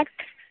 you're next.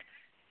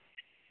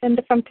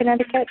 Linda from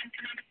Connecticut.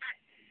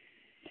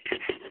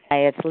 Hi,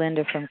 it's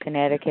Linda from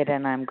Connecticut,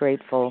 and I'm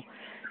grateful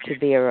to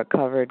be a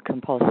recovered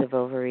compulsive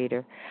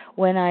overeater.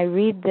 When I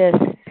read this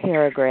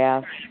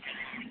paragraph,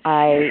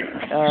 I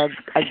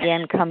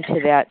again come to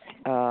that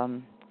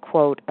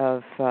quote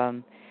of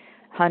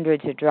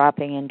hundreds are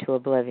dropping into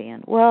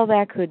oblivion. Well,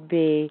 that could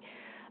be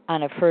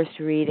on a first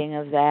reading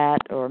of that,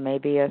 or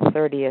maybe a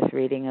 30th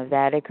reading of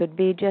that. It could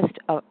be just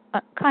a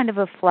kind of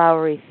a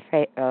flowery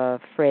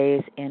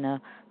phrase in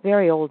a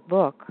very old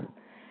book.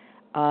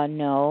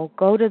 No,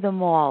 go to the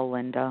mall,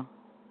 Linda.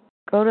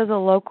 Go to the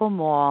local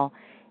mall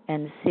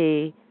and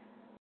see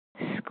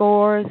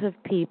scores of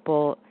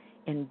people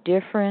in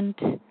different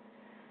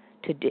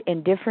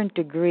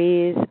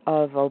degrees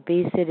of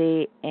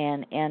obesity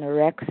and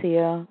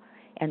anorexia,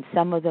 and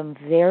some of them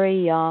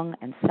very young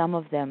and some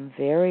of them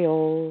very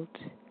old.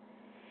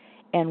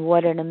 And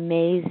what an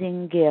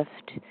amazing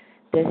gift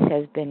that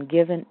has been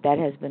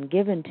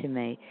given to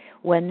me.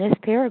 When this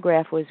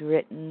paragraph was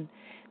written,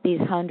 these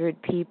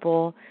 100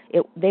 people,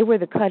 they were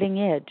the cutting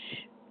edge.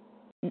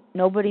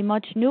 Nobody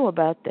much knew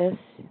about this.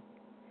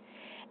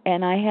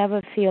 And I have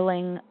a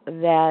feeling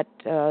that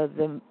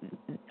the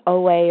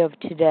OA of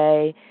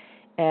today,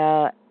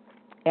 as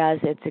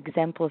it's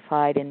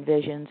exemplified in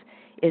Visions,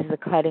 is the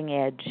cutting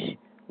edge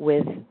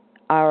with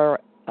our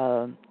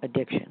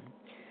addiction,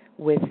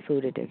 with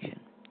food addiction,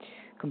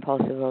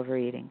 compulsive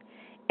overeating.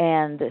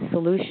 And the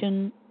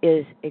solution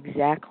is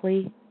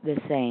exactly the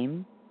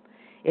same.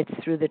 It's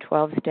through the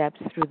 12 steps,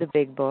 through the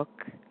big book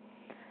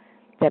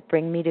that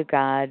bring me to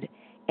God.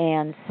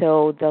 And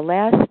so the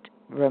last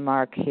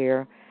remark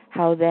here,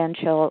 how then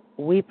shall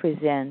we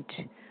present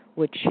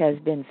which has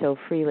been so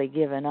freely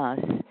given us?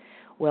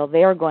 Well,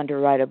 they're going to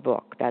write a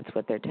book. That's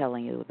what they're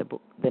telling you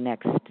the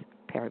next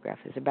paragraph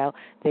is about.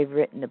 They've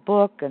written a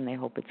book, and they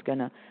hope it's going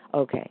to,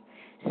 okay.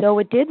 So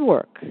it did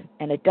work,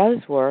 and it does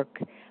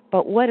work,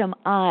 but what am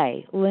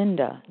I,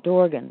 Linda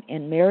Dorgan,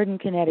 in Meriden,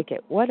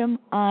 Connecticut, what am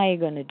I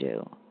going to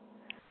do?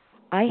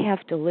 I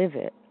have to live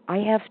it. I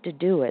have to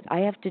do it. I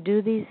have to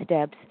do these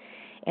steps,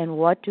 and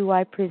what do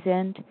I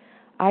present?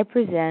 I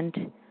present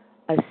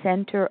a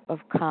center of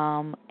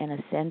calm and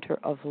a center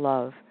of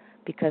love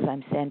because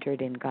I'm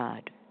centered in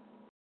God.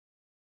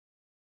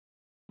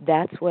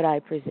 That's what I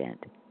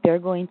present. They're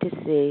going to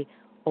see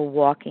a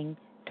walking,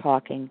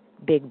 talking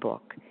big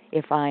book.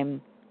 if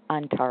I'm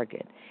on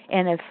target.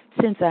 And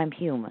since I'm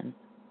human,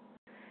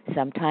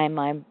 sometime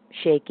I'm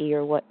shaky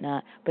or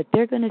whatnot, but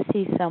they're going to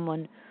see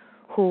someone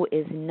who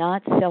is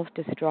not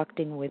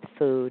self-destructing with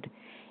food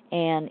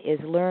and is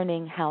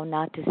learning how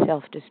not to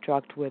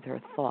self-destruct with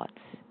her thoughts.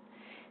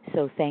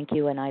 So thank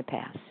you, and I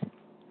pass.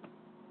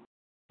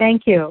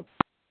 Thank you.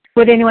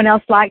 Would anyone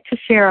else like to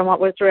share on what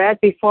was read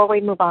before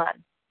we move on?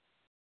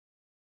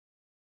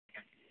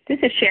 This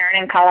is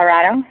Sharon in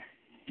Colorado.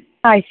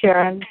 Hi,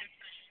 Sharon.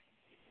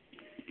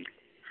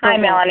 Hi,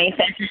 Melanie.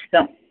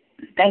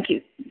 Thank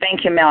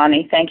you,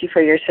 Melanie. Thank you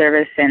for your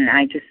service, and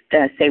I just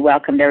say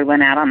welcome to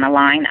everyone out on the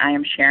line. I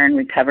am Sharon,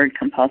 recovered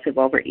compulsive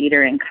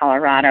overeater in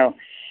Colorado.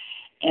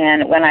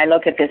 And when I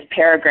look at this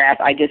paragraph,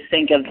 I just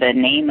think of the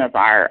name of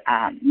our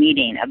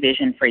meeting, A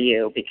Vision for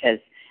You, because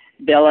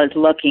Bill is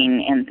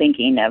looking and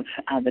thinking of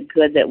the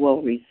good that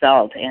will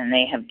result, and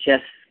they have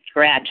just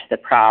scratched the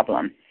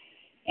problem.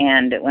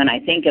 And when I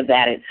think of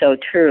that, it's so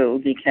true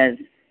because,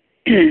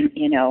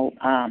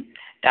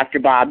 Dr.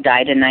 Bob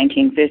died in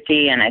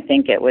 1950, and I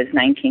think it was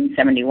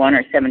 1971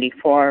 or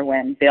 74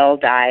 when Bill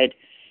died.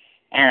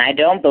 And I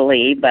don't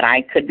believe, but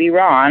I could be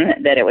wrong,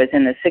 that it was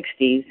in the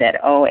 60s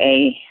that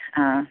OA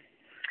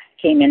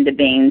came into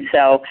being.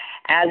 So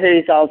as a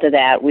result of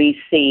that, we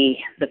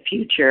see the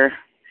future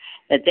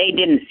that they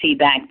didn't see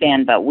back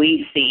then, but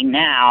we see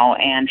now,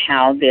 and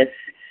how this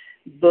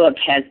book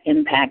has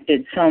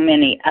impacted so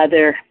many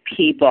other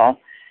people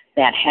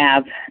that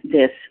have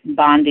this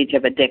bondage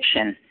of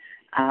addiction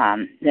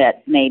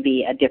that may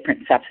be a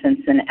different substance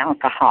than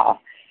alcohol.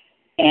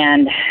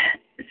 And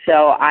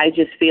so I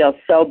just feel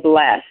so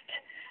blessed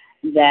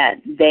that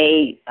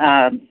they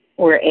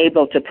were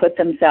able to put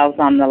themselves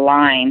on the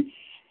line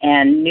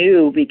and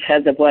knew,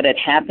 because of what had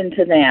happened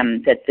to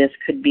them, that this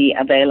could be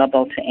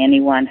available to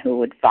anyone who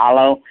would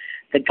follow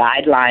the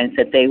guidelines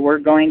that they were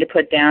going to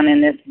put down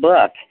in this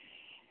book.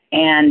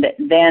 And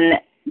then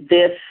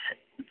this,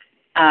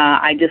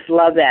 I just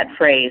love that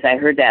phrase. I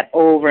heard that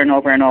over and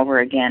over and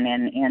over again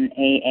in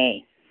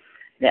AA,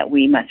 that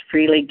we must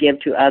freely give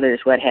to others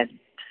what has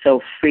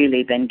so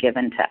freely been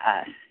given to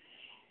us.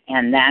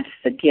 And that's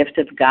the gift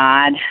of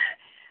God,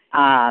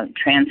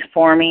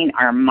 transforming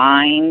our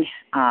mind,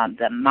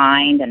 the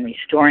mind, and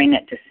restoring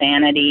it to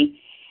sanity,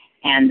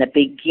 and the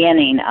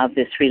beginning of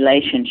this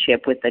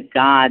relationship with the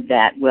God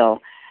that will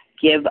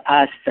give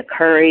us the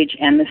courage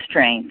and the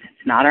strength.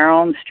 It's not our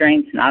own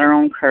strength, not our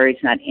own courage,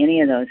 not any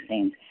of those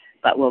things,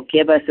 but will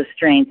give us the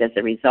strength as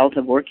a result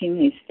of working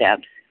these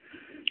steps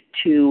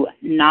to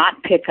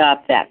not pick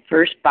up that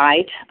first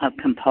bite of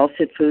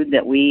compulsive food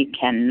that we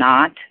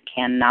cannot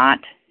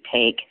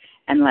take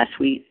unless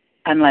we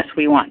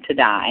want to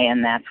die,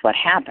 and that's what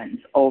happens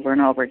over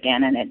and over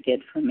again, and it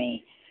did for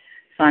me.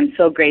 So I'm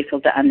so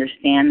grateful to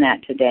understand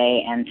that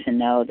today, and to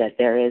know that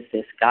there is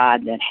this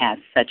God that has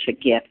such a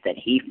gift that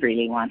He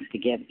freely wants to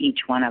give each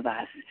one of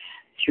us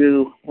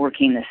through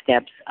working the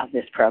steps of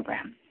this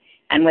program.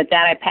 And with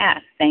that, I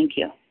pass. Thank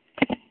you.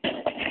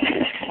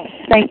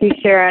 Thank you,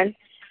 Sharon.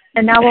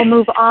 And now we'll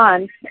move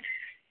on.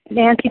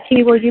 Nancy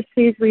T., will you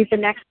please read the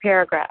next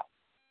paragraph?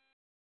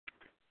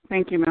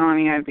 Thank you,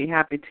 Melanie. I'd be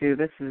happy to.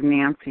 This is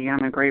Nancy.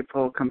 I'm a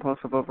grateful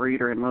compulsive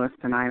overeater in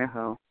Lewiston,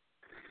 Idaho.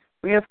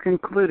 We have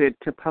concluded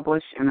to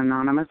publish an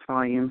anonymous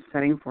volume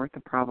setting forth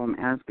the problem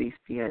as we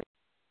see it.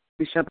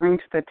 We shall bring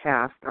to the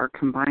task our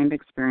combined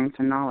experience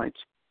and knowledge.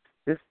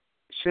 This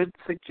should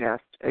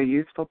suggest a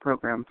useful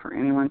program for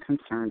anyone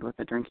concerned with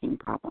a drinking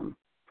problem.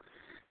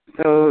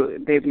 So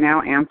they've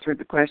now answered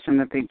the question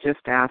that they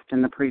just asked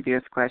in the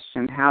previous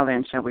question: how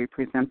then shall we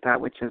present that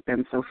which has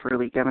been so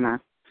freely given us?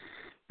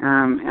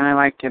 And I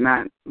like in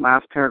that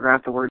last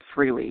paragraph the word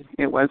freely.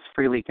 It was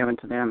freely given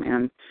to them.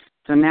 And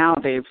so now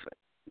they've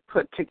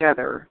put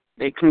together,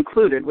 they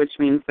concluded, which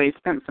means they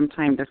spent some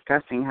time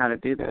discussing how to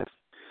do this.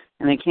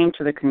 And they came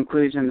to the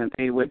conclusion that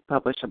they would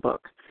publish a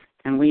book.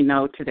 And we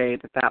know today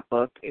that that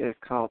book is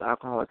called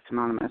Alcoholics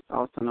Anonymous,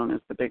 also known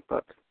as the Big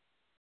Book.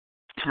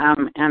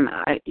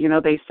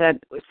 They said,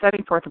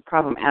 setting forth a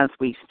problem as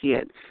we see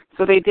it.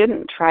 So they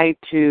didn't try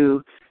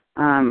to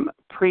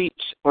preach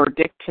or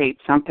dictate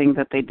something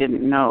that they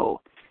didn't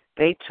know.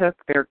 They took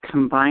their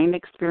combined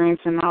experience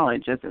and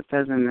knowledge, as it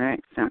says in the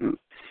next sentence,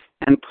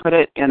 and put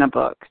it in a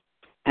book.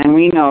 And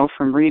we know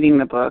from reading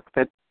the book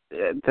that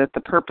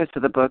the purpose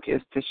of the book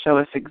is to show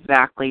us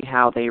exactly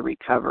how they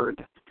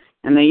recovered.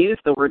 And they use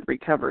the word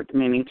recovered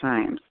many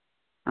times.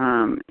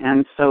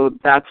 And so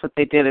that's what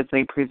they did, is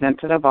they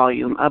presented a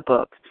volume, a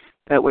book,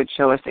 that would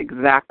show us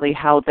exactly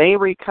how they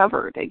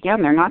recovered.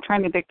 Again, they're not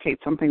trying to dictate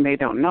something they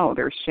don't know.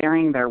 They're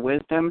sharing their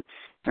wisdom,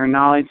 their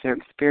knowledge, their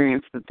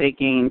experience that they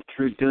gained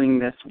through doing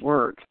this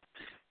work.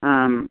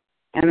 And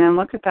then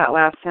look at that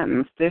last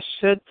sentence. This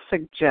should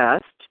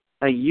suggest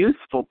a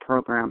useful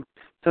program.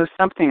 So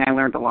something I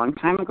learned a long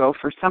time ago,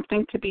 for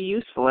something to be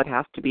useful, it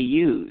has to be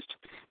used.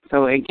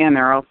 So again,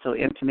 they're also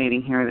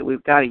intimating here that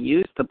we've got to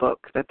use the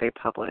book that they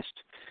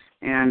published.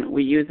 And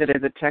we use it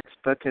as a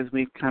textbook as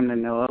we've come to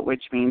know it,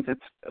 which means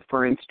it's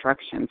for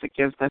instructions. It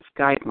gives us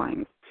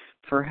guidelines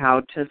for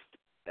how to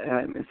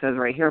it says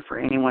right here, for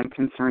anyone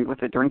concerned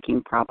with a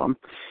drinking problem.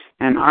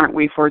 And aren't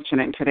we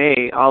fortunate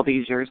today, all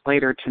these years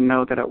later, to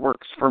know that it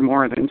works for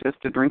more than just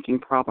a drinking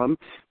problem?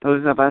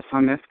 Those of us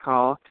on this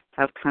call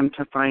have come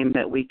to find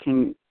that we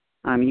can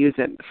use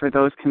it for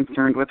those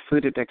concerned with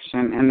food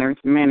addiction, and there's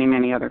many,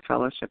 many other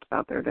fellowships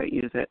out there that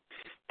use it.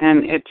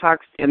 And it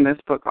talks in this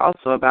book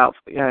also about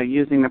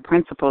using the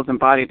principles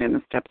embodied in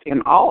the steps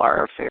in all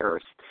our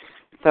affairs.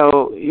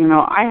 So,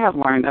 I have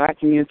learned that I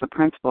can use the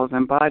principles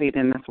embodied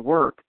in this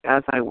work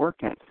as I work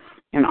it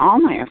in all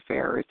my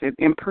affairs,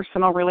 in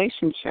personal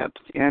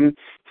relationships, in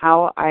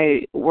how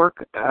I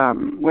work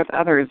with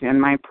others in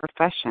my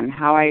profession,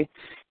 how I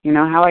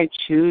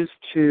choose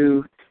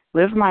to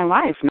live my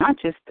life, not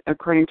just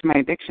according to my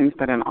addictions,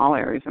 but in all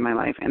areas of my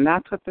life. And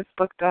that's what this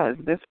book does.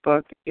 This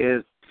book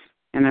is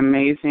an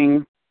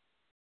amazing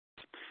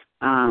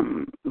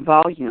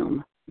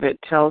volume that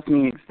tells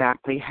me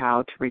exactly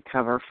how to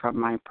recover from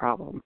my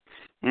problem.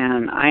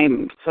 And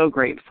I'm so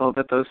grateful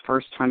that those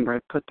first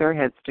 100 put their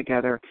heads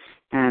together.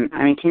 And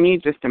can you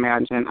just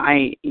imagine?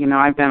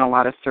 I've done a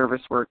lot of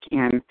service work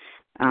in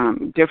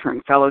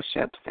different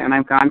fellowships, and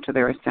I've gone to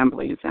their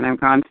assemblies, and I've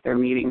gone to their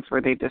meetings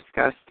where they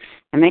discuss,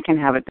 and they can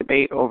have a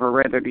debate over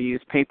whether to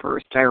use paper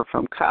or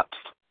styrofoam cups.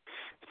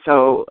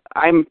 So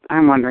I'm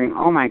wondering,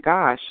 oh my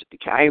gosh,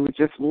 I would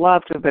just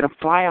love to have been a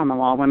fly on the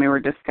wall when they were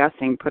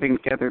discussing putting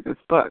together this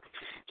book.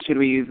 Should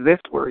we use this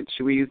word?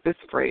 Should we use this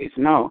phrase?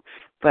 No.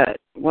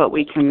 But what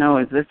we can know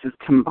is this is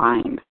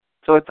combined.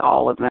 So it's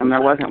all of them.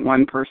 There wasn't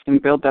one person.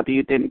 Bill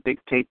W. didn't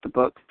dictate the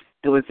book.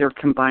 It was their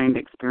combined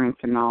experience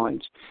and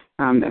knowledge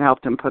that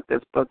helped them put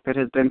this book that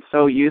has been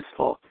so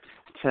useful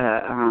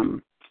to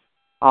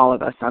all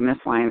of us on this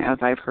line, as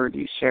I've heard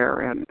you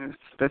share, and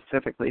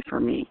specifically for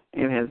me.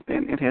 It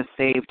has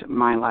saved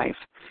my life.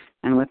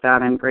 And with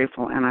that, I'm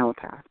grateful, and I will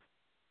pass.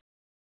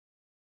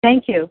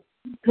 Thank you.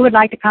 Who would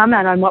like to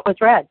comment on what was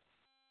read?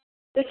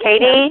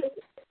 Katie?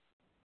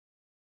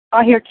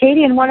 I'll hear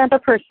Katie and one other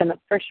person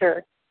for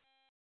sure.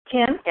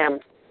 Kim?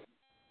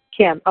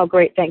 Kim. Oh,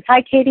 great. Thanks.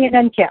 Hi, Katie, and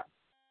then Kim.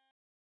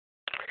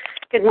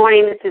 Good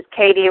morning. This is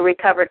Katie, a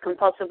recovered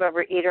compulsive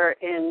overeater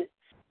in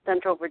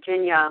Central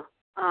Virginia.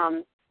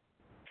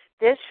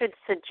 This should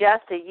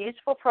suggest a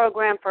useful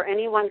program for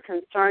anyone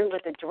concerned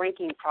with a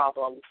drinking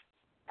problem.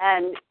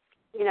 And,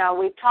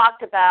 we've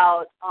talked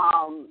about,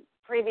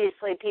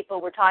 previously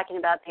people were talking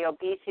about the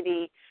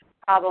obesity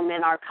problem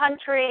in our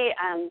country,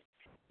 and,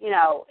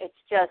 it's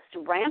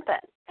just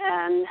rampant.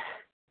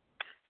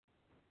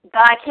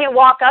 But I can't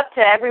walk up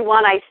to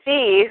everyone I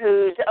see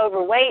who's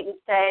overweight and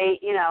say,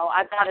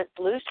 I've got a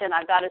solution.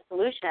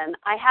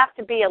 I have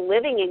to be a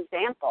living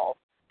example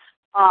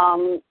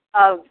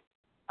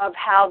of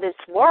how this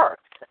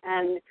works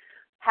and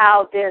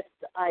how this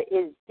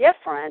is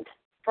different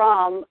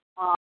from,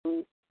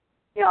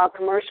 a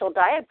commercial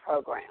diet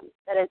program,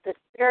 that it's a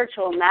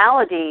spiritual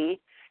malady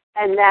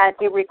and that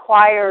it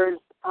requires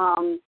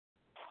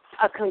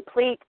a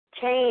complete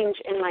change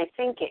in my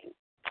thinking.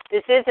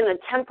 This isn't a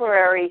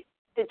temporary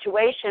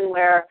situation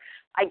where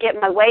I get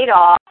my weight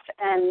off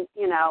and,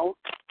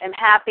 am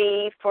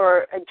happy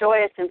for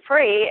joyous and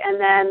free, and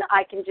then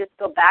I can just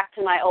go back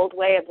to my old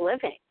way of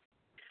living.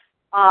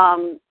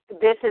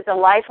 This is a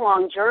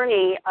lifelong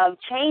journey of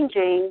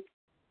changing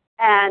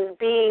and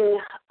being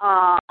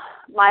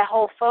my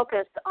whole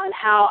focus on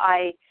how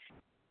I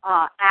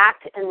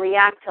act and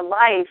react to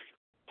life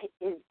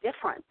is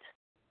different.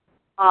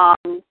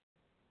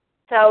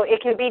 So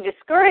it can be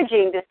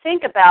discouraging to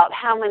think about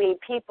how many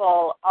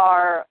people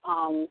are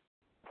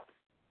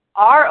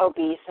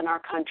obese in our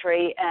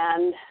country,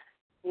 and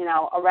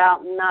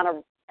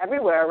around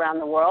everywhere around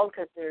the world,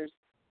 because there's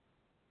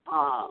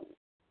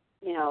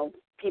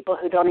people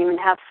who don't even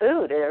have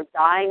food. They're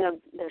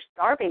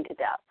starving to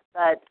death.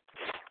 But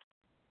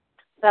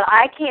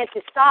I can't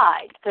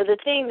decide. So the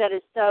thing that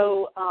is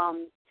so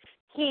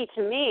key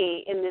to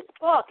me in this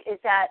book is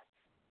that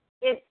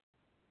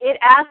it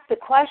asks the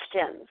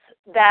questions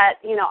that,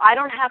 I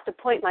don't have to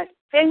point my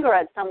finger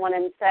at someone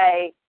and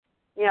say,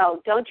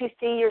 don't you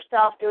see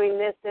yourself doing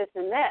this, this,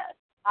 and this?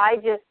 I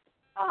just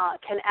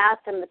can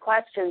ask them the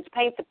questions,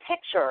 paint the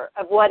picture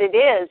of what it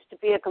is to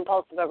be a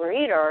compulsive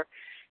overeater,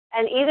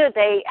 and either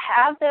they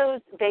have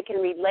those, they can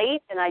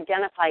relate and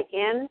identify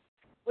in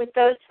with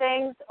those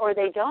things, or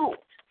they don't.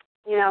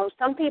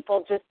 Some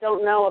people just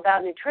don't know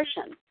about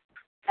nutrition,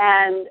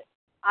 and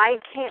I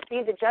can't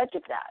be the judge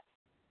of that.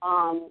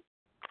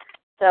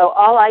 So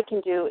all I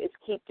can do is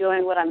keep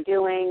doing what I'm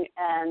doing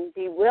and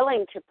be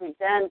willing to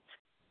present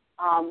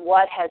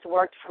what has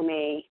worked for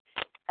me,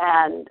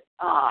 and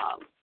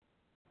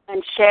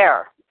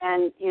share,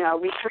 and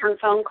return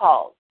phone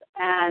calls,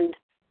 and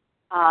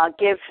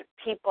give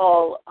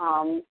people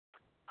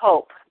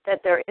hope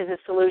that there is a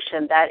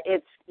solution, that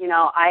it's,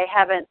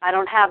 I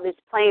don't have this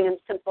plain and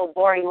simple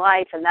boring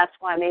life, and that's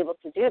why I'm able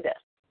to do this.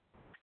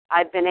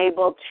 I've been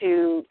able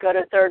to go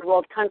to third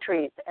world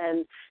countries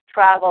and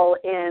travel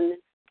in,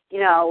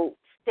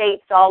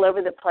 states all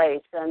over the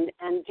place, and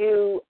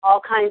do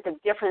all kinds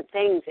of different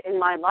things in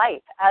my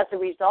life as a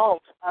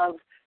result of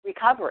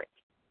recovery.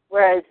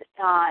 Whereas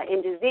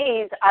in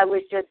disease, I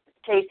was just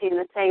chasing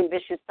the same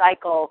vicious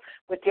cycle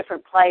with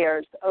different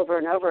players over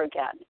and over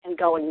again and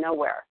going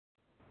nowhere.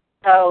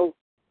 So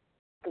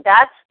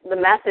that's the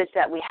message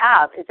that we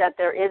have, is that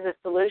there is a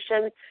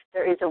solution,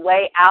 there is a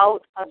way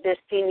out of this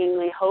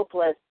seemingly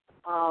hopeless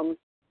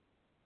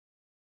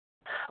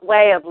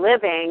way of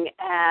living,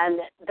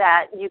 and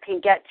that you can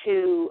get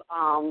to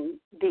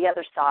the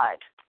other side.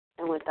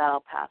 And with that,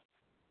 I'll pass.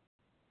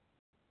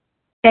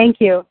 Thank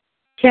you.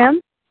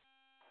 Kim?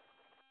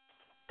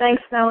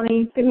 Thanks,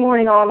 Melanie. Good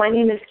morning, all. My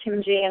name is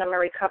Kim G., and I'm a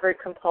recovered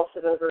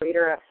compulsive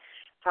overeater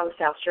from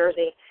South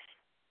Jersey.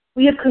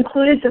 We have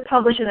concluded to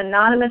publish an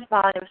anonymous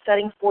volume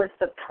setting forth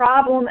the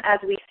problem as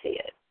we see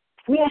it.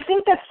 I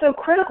think that's so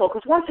critical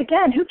because, once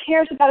again, who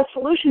cares about a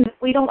solution if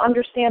we don't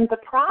understand the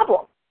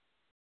problem?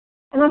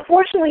 And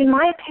unfortunately, in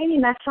my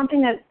opinion, that's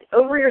something that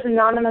Overeaters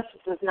Anonymous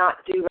does not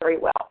do very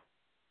well.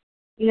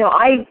 You know,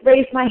 I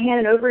raised my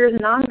hand in Overeaters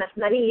Anonymous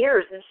many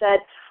years and said,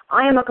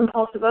 I am a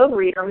compulsive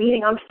overeater,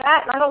 meaning I'm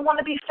fat and I don't want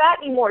to be fat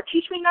anymore.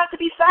 Teach me not to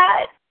be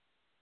fat.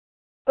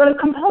 But a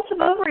compulsive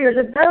overeater is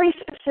a very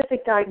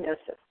specific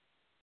diagnosis.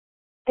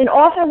 And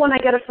often when I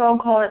get a phone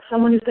call at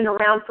someone who's been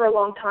around for a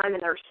long time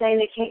and they're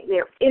saying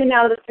they're in and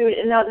out of the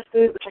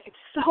food, which I can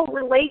so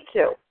relate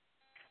to,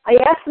 I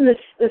ask them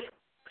this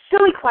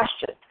silly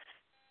question.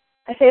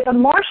 I say, if a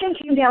Martian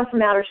came down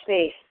from outer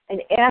space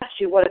and asked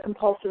you what a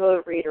compulsive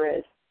overeater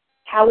is,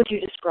 how would you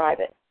describe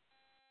it?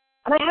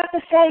 And I have to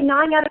say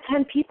 9 out of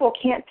 10 people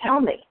can't tell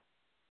me.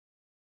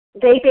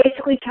 They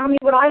basically tell me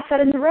what I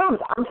said in the rooms.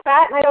 I'm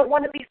fat and I don't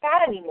want to be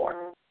fat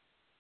anymore.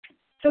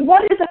 So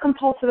what is a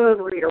compulsive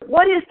overeater?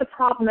 What is the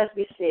problem as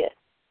we see it?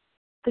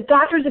 The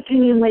doctor's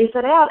opinion lays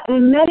that out,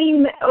 and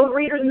many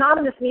Overeaters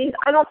Anonymous meetings,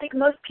 I don't think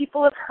most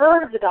people have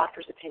heard of the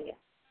doctor's opinion.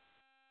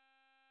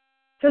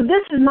 So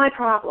this is my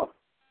problem.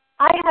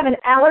 I have an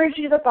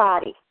allergy to the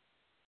body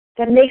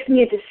that makes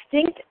me a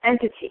distinct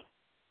entity.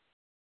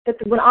 That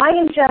when I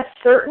ingest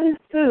certain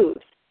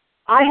foods,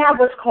 I have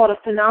what's called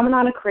a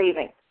phenomenon of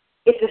craving.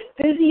 It's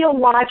a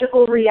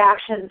physiological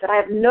reaction that I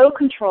have no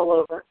control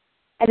over,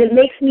 and it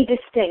makes me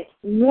distinct.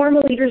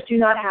 Normal eaters do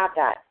not have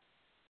that.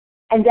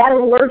 And that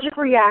allergic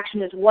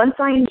reaction is, once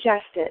I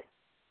ingest it,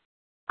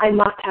 I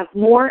must have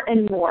more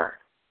and more.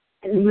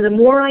 And the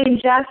more I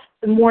ingest,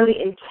 the more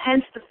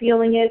intense the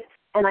feeling is,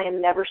 and I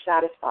am never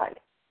satisfied.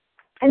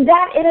 And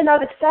that in and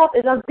of itself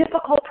is a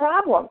difficult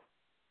problem.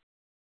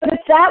 But if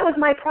that was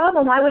my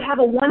problem, I would have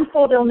a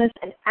one-fold illness,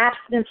 and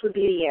abstinence would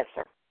be the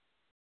answer.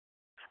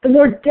 The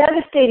more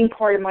devastating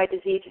part of my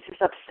disease is this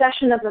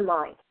obsession of the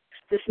mind,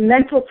 this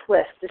mental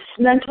twist, this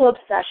mental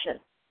obsession,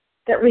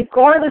 that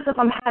regardless if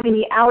I'm having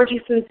the allergy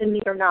foods in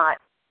me or not,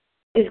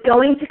 is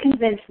going to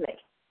convince me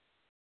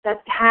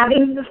that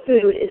having the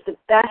food is the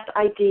best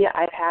idea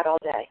I've had all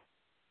day.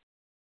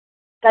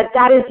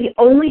 That is the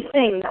only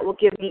thing that will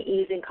give me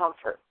ease and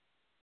comfort.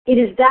 It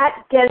is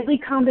that deadly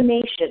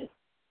combination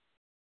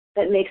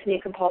that makes me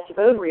a compulsive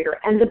overeater.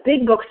 And the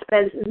big book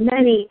spends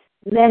many,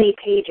 many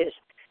pages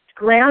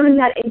grounding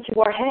that into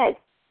our head.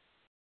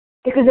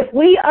 Because if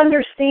we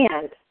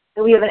understand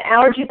that we have an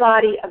allergy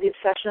body of the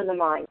obsession of the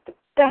mind, the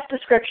best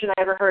description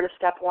I ever heard of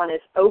step 1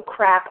 is, oh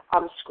crap,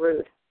 I'm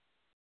screwed.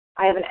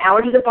 I have an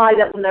allergy to the body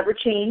that will never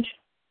change,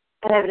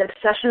 and I have an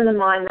obsession of the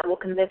mind that will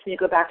convince me to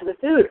go back to the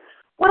food.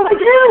 What do I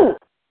do?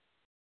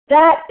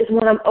 That is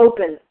when I'm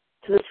open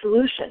to the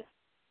solution.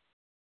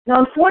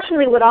 Now,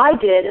 unfortunately, what I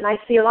did, and I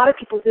see a lot of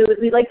people do, is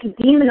we like to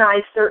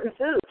demonize certain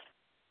foods.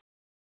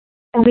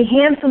 And we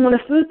hand someone a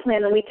food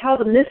plan and we tell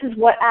them this is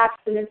what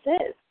abstinence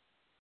is.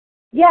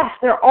 Yes,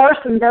 there are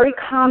some very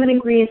common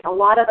ingredients a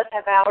lot of us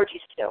have allergies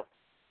to.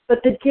 But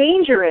the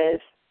danger is,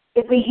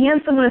 if we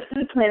hand someone a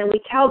food plan and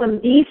we tell them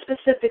these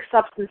specific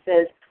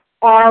substances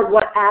are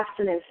what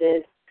abstinence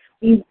is,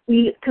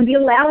 we can be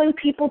allowing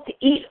people to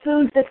eat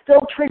foods that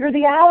still trigger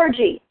the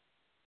allergy.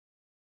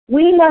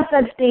 We must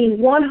abstain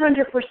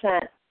 100%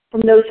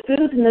 from those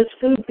foods and those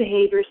food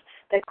behaviors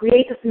that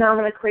create the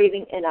phenomenon of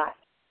craving in us.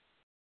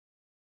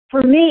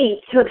 For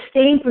me, to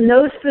abstain from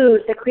those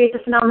foods that create the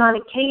phenomenon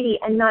in Katie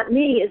and not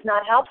me is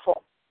not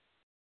helpful.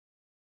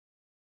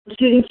 I'm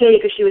just using Katie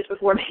because she was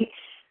before me.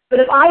 But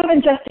if I am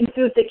ingesting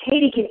foods that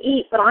Katie can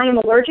eat but I am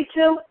allergic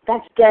to,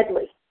 that's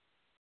deadly.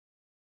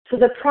 So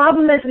the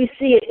problem as we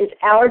see it is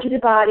allergy to the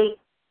body,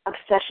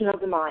 obsession of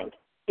the mind.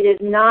 It is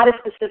not a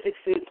specific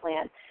food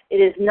plan. It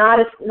is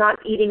not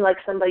eating like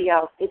somebody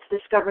else. It's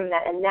discovering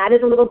that. And that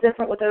is a little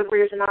different with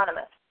Overeaters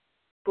Anonymous.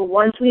 But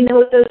once we know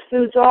what those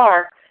foods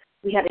are,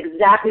 we have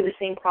exactly the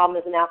same problem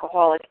as an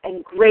alcoholic.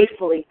 And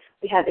gratefully,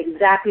 we have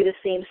exactly the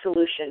same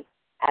solution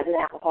as an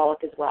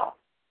alcoholic as well.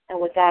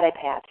 And with that, I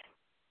pass.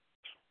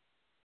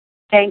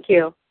 Thank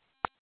you.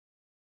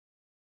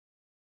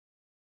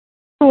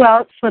 Who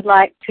else would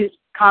like to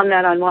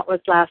comment on what was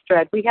last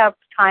read? We have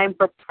time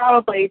for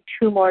probably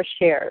 2 more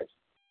shares.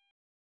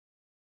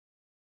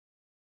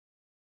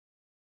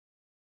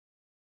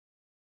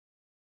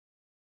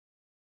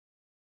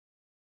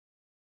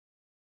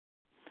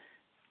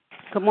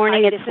 Good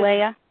morning, it's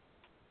Leah.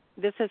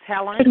 This is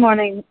Helen. Good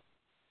morning.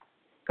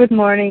 Good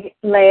morning,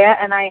 Leah.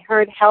 And I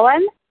heard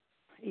Helen.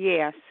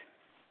 Yes.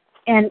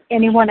 And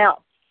anyone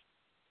else?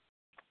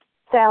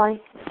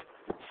 Sally.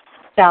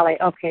 Sally.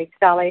 Okay,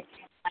 Sally.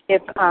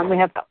 If we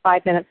have about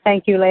 5 minutes.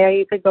 Thank you, Leah.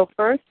 You could go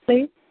first,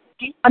 please.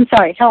 I'm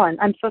sorry, Helen.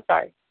 I'm so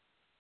sorry.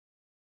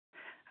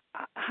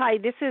 Hi,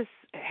 this is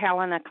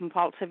Helen, a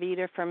compulsive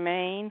eater from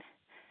Maine.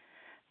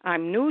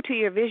 I'm new to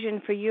your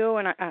Vision for You,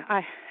 and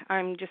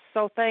I'm just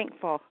so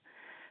thankful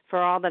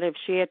for all that I've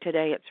shared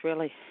today. It's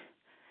really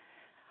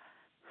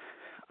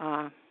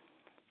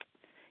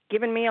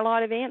given me a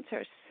lot of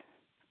answers.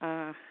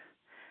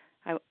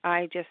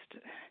 I just,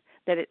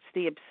 that it's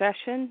the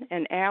obsession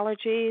and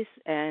allergies,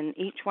 and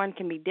each one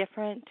can be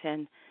different,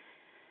 and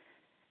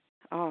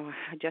I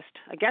guess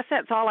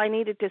that's all I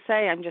needed to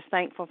say. I'm just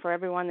thankful for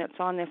everyone that's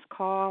on this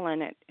call,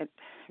 and it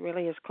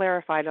really has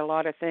clarified a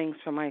lot of things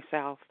for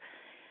myself.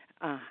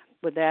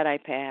 With that, I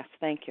pass.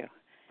 Thank you.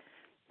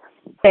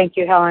 Thank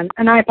you, Helen.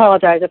 And I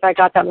apologize if I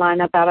got that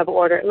line up out of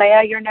order.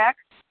 Leah, you're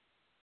next.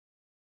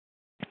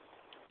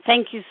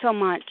 Thank you so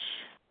much,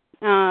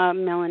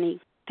 Melanie.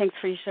 Thanks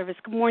for your service.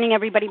 Good morning,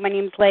 everybody. My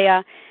name is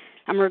Leah.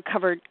 I'm a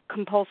recovered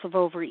compulsive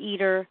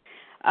overeater.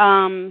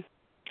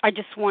 I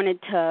just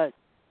wanted to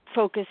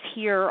focus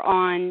here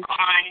on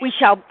we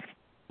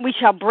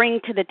shall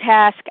bring to the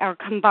task our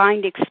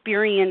combined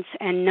experience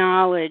and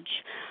knowledge.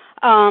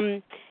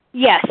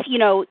 Yes,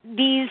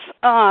 these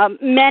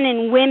men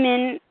and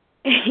women,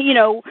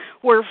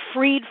 were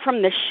freed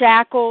from the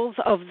shackles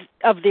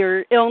of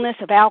their illness,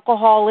 of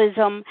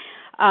alcoholism,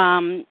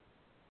 and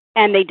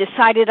they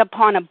decided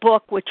upon a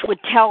book which would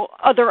tell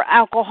other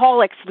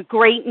alcoholics the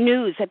great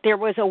news that there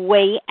was a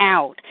way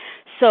out.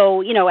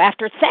 So,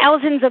 after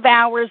thousands of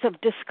hours of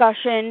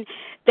discussion,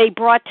 they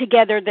brought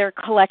together their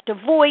collective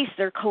voice,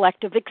 their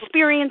collective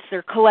experience,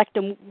 their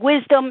collective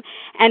wisdom,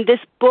 and this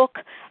book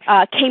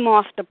came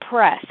off the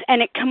press.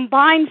 And it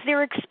combines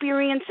their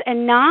experience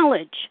and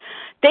knowledge.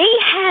 They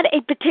had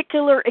a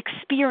particular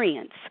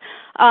experience.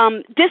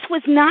 This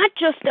was not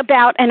just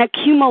about an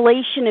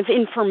accumulation of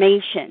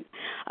information.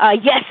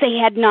 Yes, they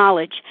had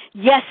knowledge.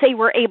 Yes, they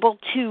were able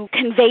to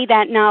convey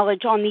that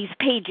knowledge on these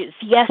pages.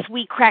 Yes,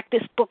 we crack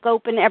this book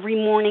open every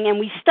morning and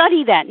we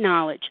study that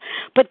knowledge.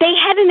 But they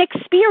had an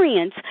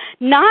experience,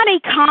 not a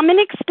common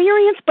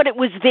experience, but it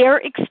was their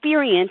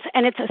experience,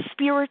 and it's a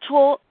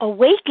spiritual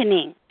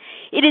awakening.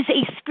 It is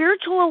a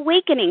spiritual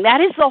awakening.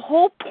 That is the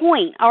whole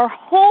point. Our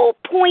whole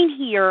point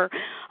here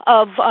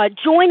of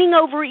joining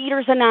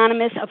Overeaters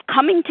Anonymous, of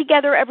coming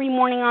together every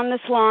morning on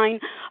this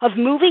line, of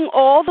moving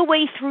all the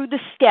way through the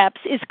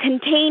steps is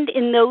contained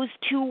in those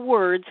two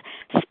words,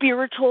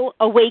 spiritual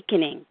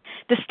awakening.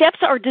 The steps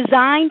are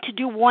designed to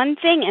do one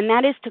thing, and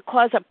that is to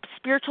cause a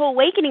spiritual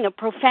awakening, a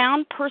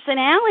profound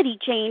personality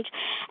change,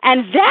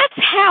 and that's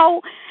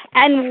how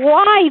and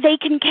why they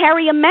can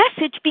carry a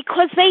message,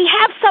 because they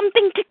have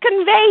something to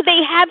convey.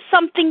 They have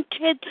something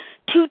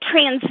to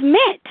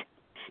transmit.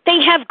 They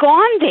have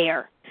gone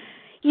there.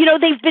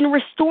 They've been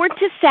restored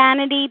to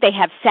sanity. They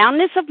have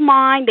soundness of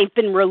mind. They've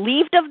been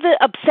relieved of the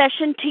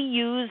obsession to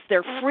use.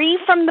 They're free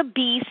from the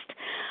beast.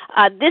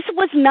 This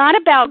was not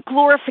about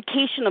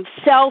glorification of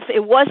self.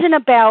 It wasn't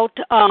about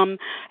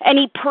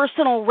any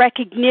personal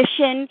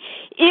recognition.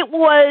 It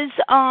was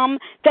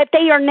that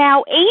they are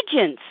now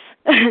agents.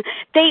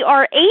 They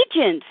are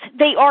agents.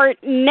 They are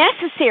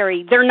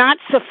necessary. They're not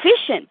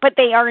sufficient, but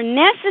they are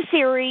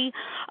necessary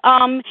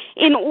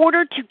in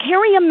order to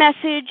carry a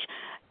message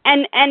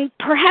and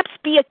perhaps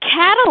be a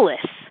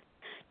catalyst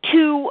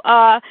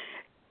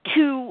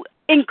to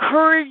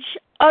encourage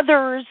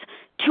others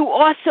to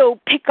also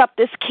pick up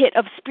this kit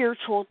of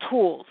spiritual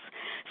tools.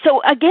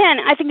 So again,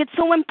 I think it's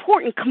so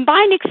important.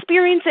 Combined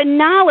experience and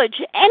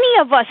knowledge. Any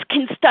of us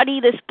can study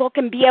this book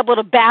and be able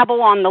to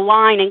babble on the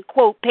line and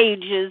quote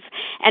pages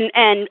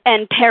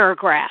and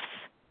paragraphs.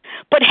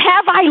 But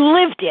have I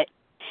lived it?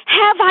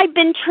 Have I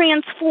been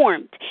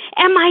transformed?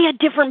 Am I a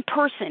different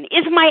person?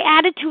 Is my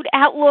attitude,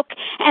 outlook,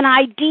 and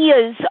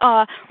ideas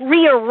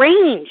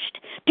rearranged?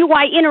 Do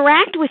I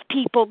interact with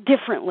people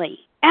differently?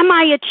 Am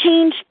I a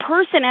changed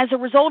person as a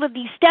result of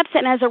these steps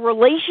and as a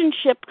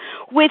relationship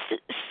with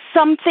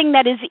something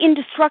that is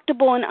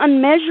indestructible and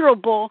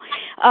unmeasurable,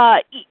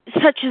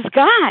 such as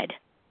God?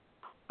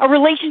 A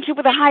relationship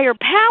with a higher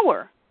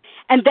power.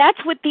 And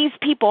that's what these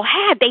people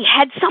had. They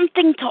had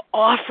something to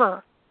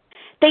offer.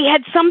 They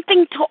had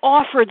something to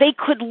offer. They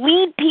could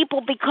lead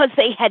people because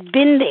they had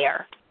been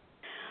there.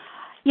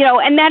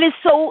 And that is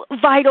so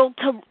vital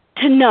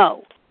to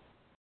know.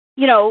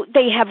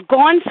 They have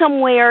gone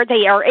somewhere.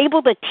 They are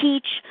able to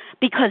teach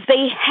because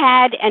they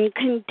had and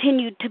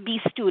continued to be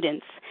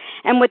students.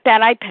 And with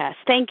that, I pass.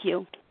 Thank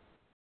you.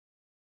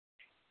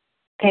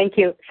 Thank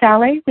you.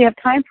 Sally, we have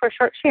time for a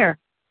short share.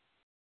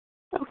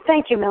 Oh,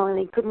 thank you,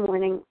 Melanie. Good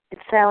morning.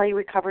 It's Sally,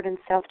 recovered in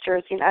South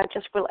Jersey. And I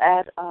just will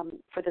add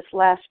for this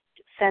last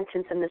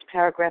sentence in this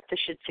paragraph, this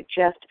should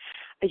suggest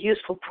a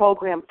useful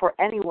program for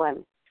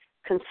anyone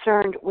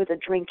concerned with a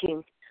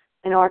drinking,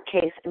 in our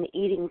case, an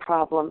eating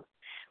problem.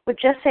 Would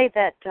just say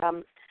that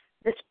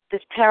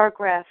this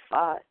paragraph,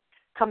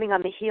 coming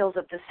on the heels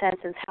of the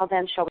sentence, how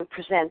then shall we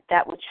present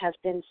that which has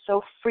been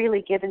so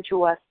freely given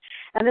to us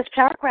And this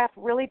paragraph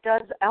really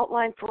does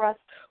outline for us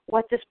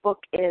what this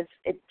book is.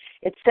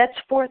 It sets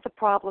forth a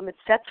problem. It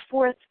sets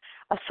forth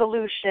a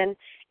solution.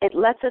 It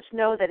lets us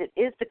know that it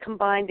is the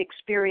combined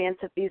experience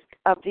of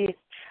these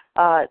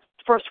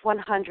first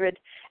 100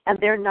 and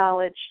their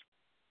knowledge.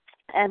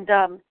 And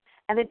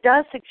it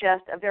does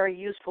suggest a very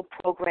useful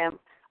program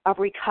of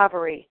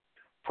recovery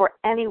for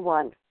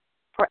anyone,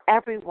 for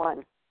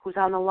everyone who's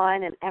on the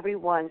line and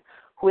everyone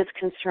who is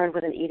concerned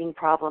with an eating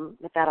problem.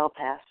 With that, I'll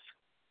pass.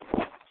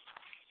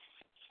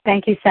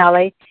 Thank you,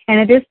 Sally. And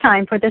it is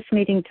time for this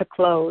meeting to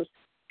close.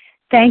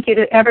 Thank you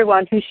to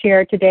everyone who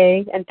shared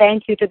today, and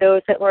thank you to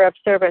those that were of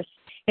service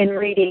in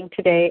reading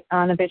today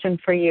on A Vision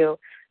for You.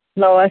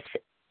 Lois,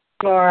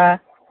 Laura,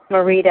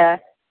 Marita,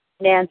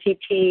 Nancy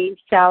P.,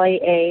 Sally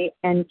A.,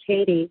 and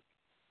Katie.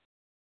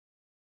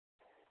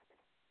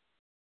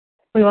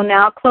 We will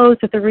now close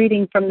with a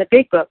reading from the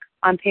Big Book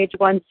on page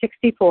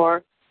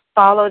 164,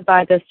 followed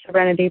by the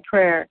Serenity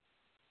Prayer.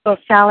 So,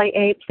 Sally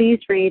A., please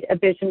read A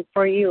Vision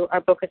for You.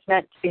 Our book is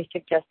meant to be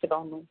suggestive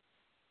only.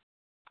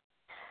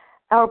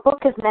 Our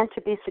book is meant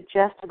to be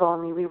suggestive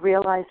only. We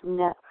realize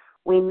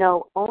we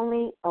know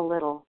only a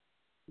little.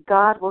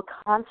 God will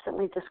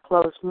constantly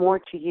disclose more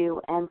to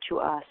you and to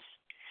us.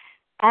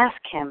 Ask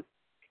Him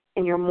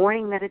in your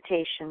morning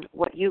meditation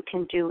what you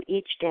can do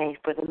each day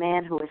for the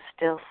man who is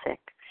still sick.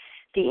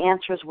 The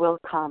answers will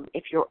come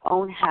if your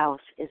own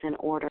house is in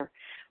order.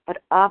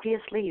 But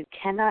obviously you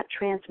cannot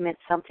transmit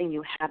something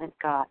you haven't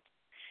got.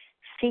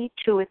 See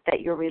to it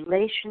that your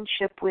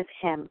relationship with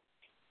Him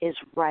is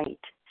right,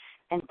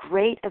 and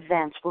great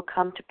events will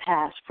come to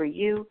pass for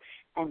you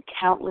and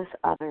countless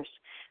others.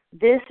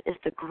 This is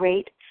the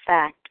great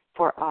fact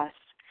for us.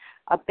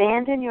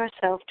 Abandon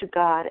yourself to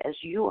God as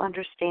you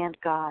understand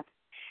God.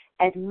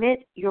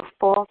 Admit your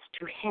faults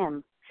to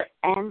Him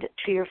and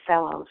to your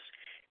fellows.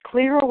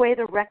 Clear away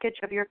the wreckage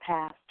of your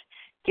past.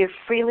 Give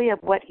freely of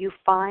what you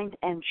find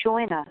and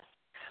join us.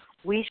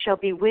 We shall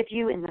be with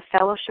you in the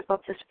fellowship of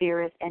the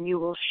Spirit, and you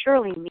will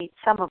surely meet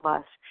some of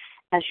us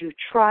as you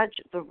trudge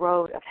the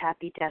road of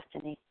happy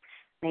destiny.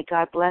 May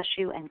God bless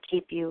you and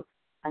keep you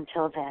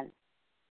until then.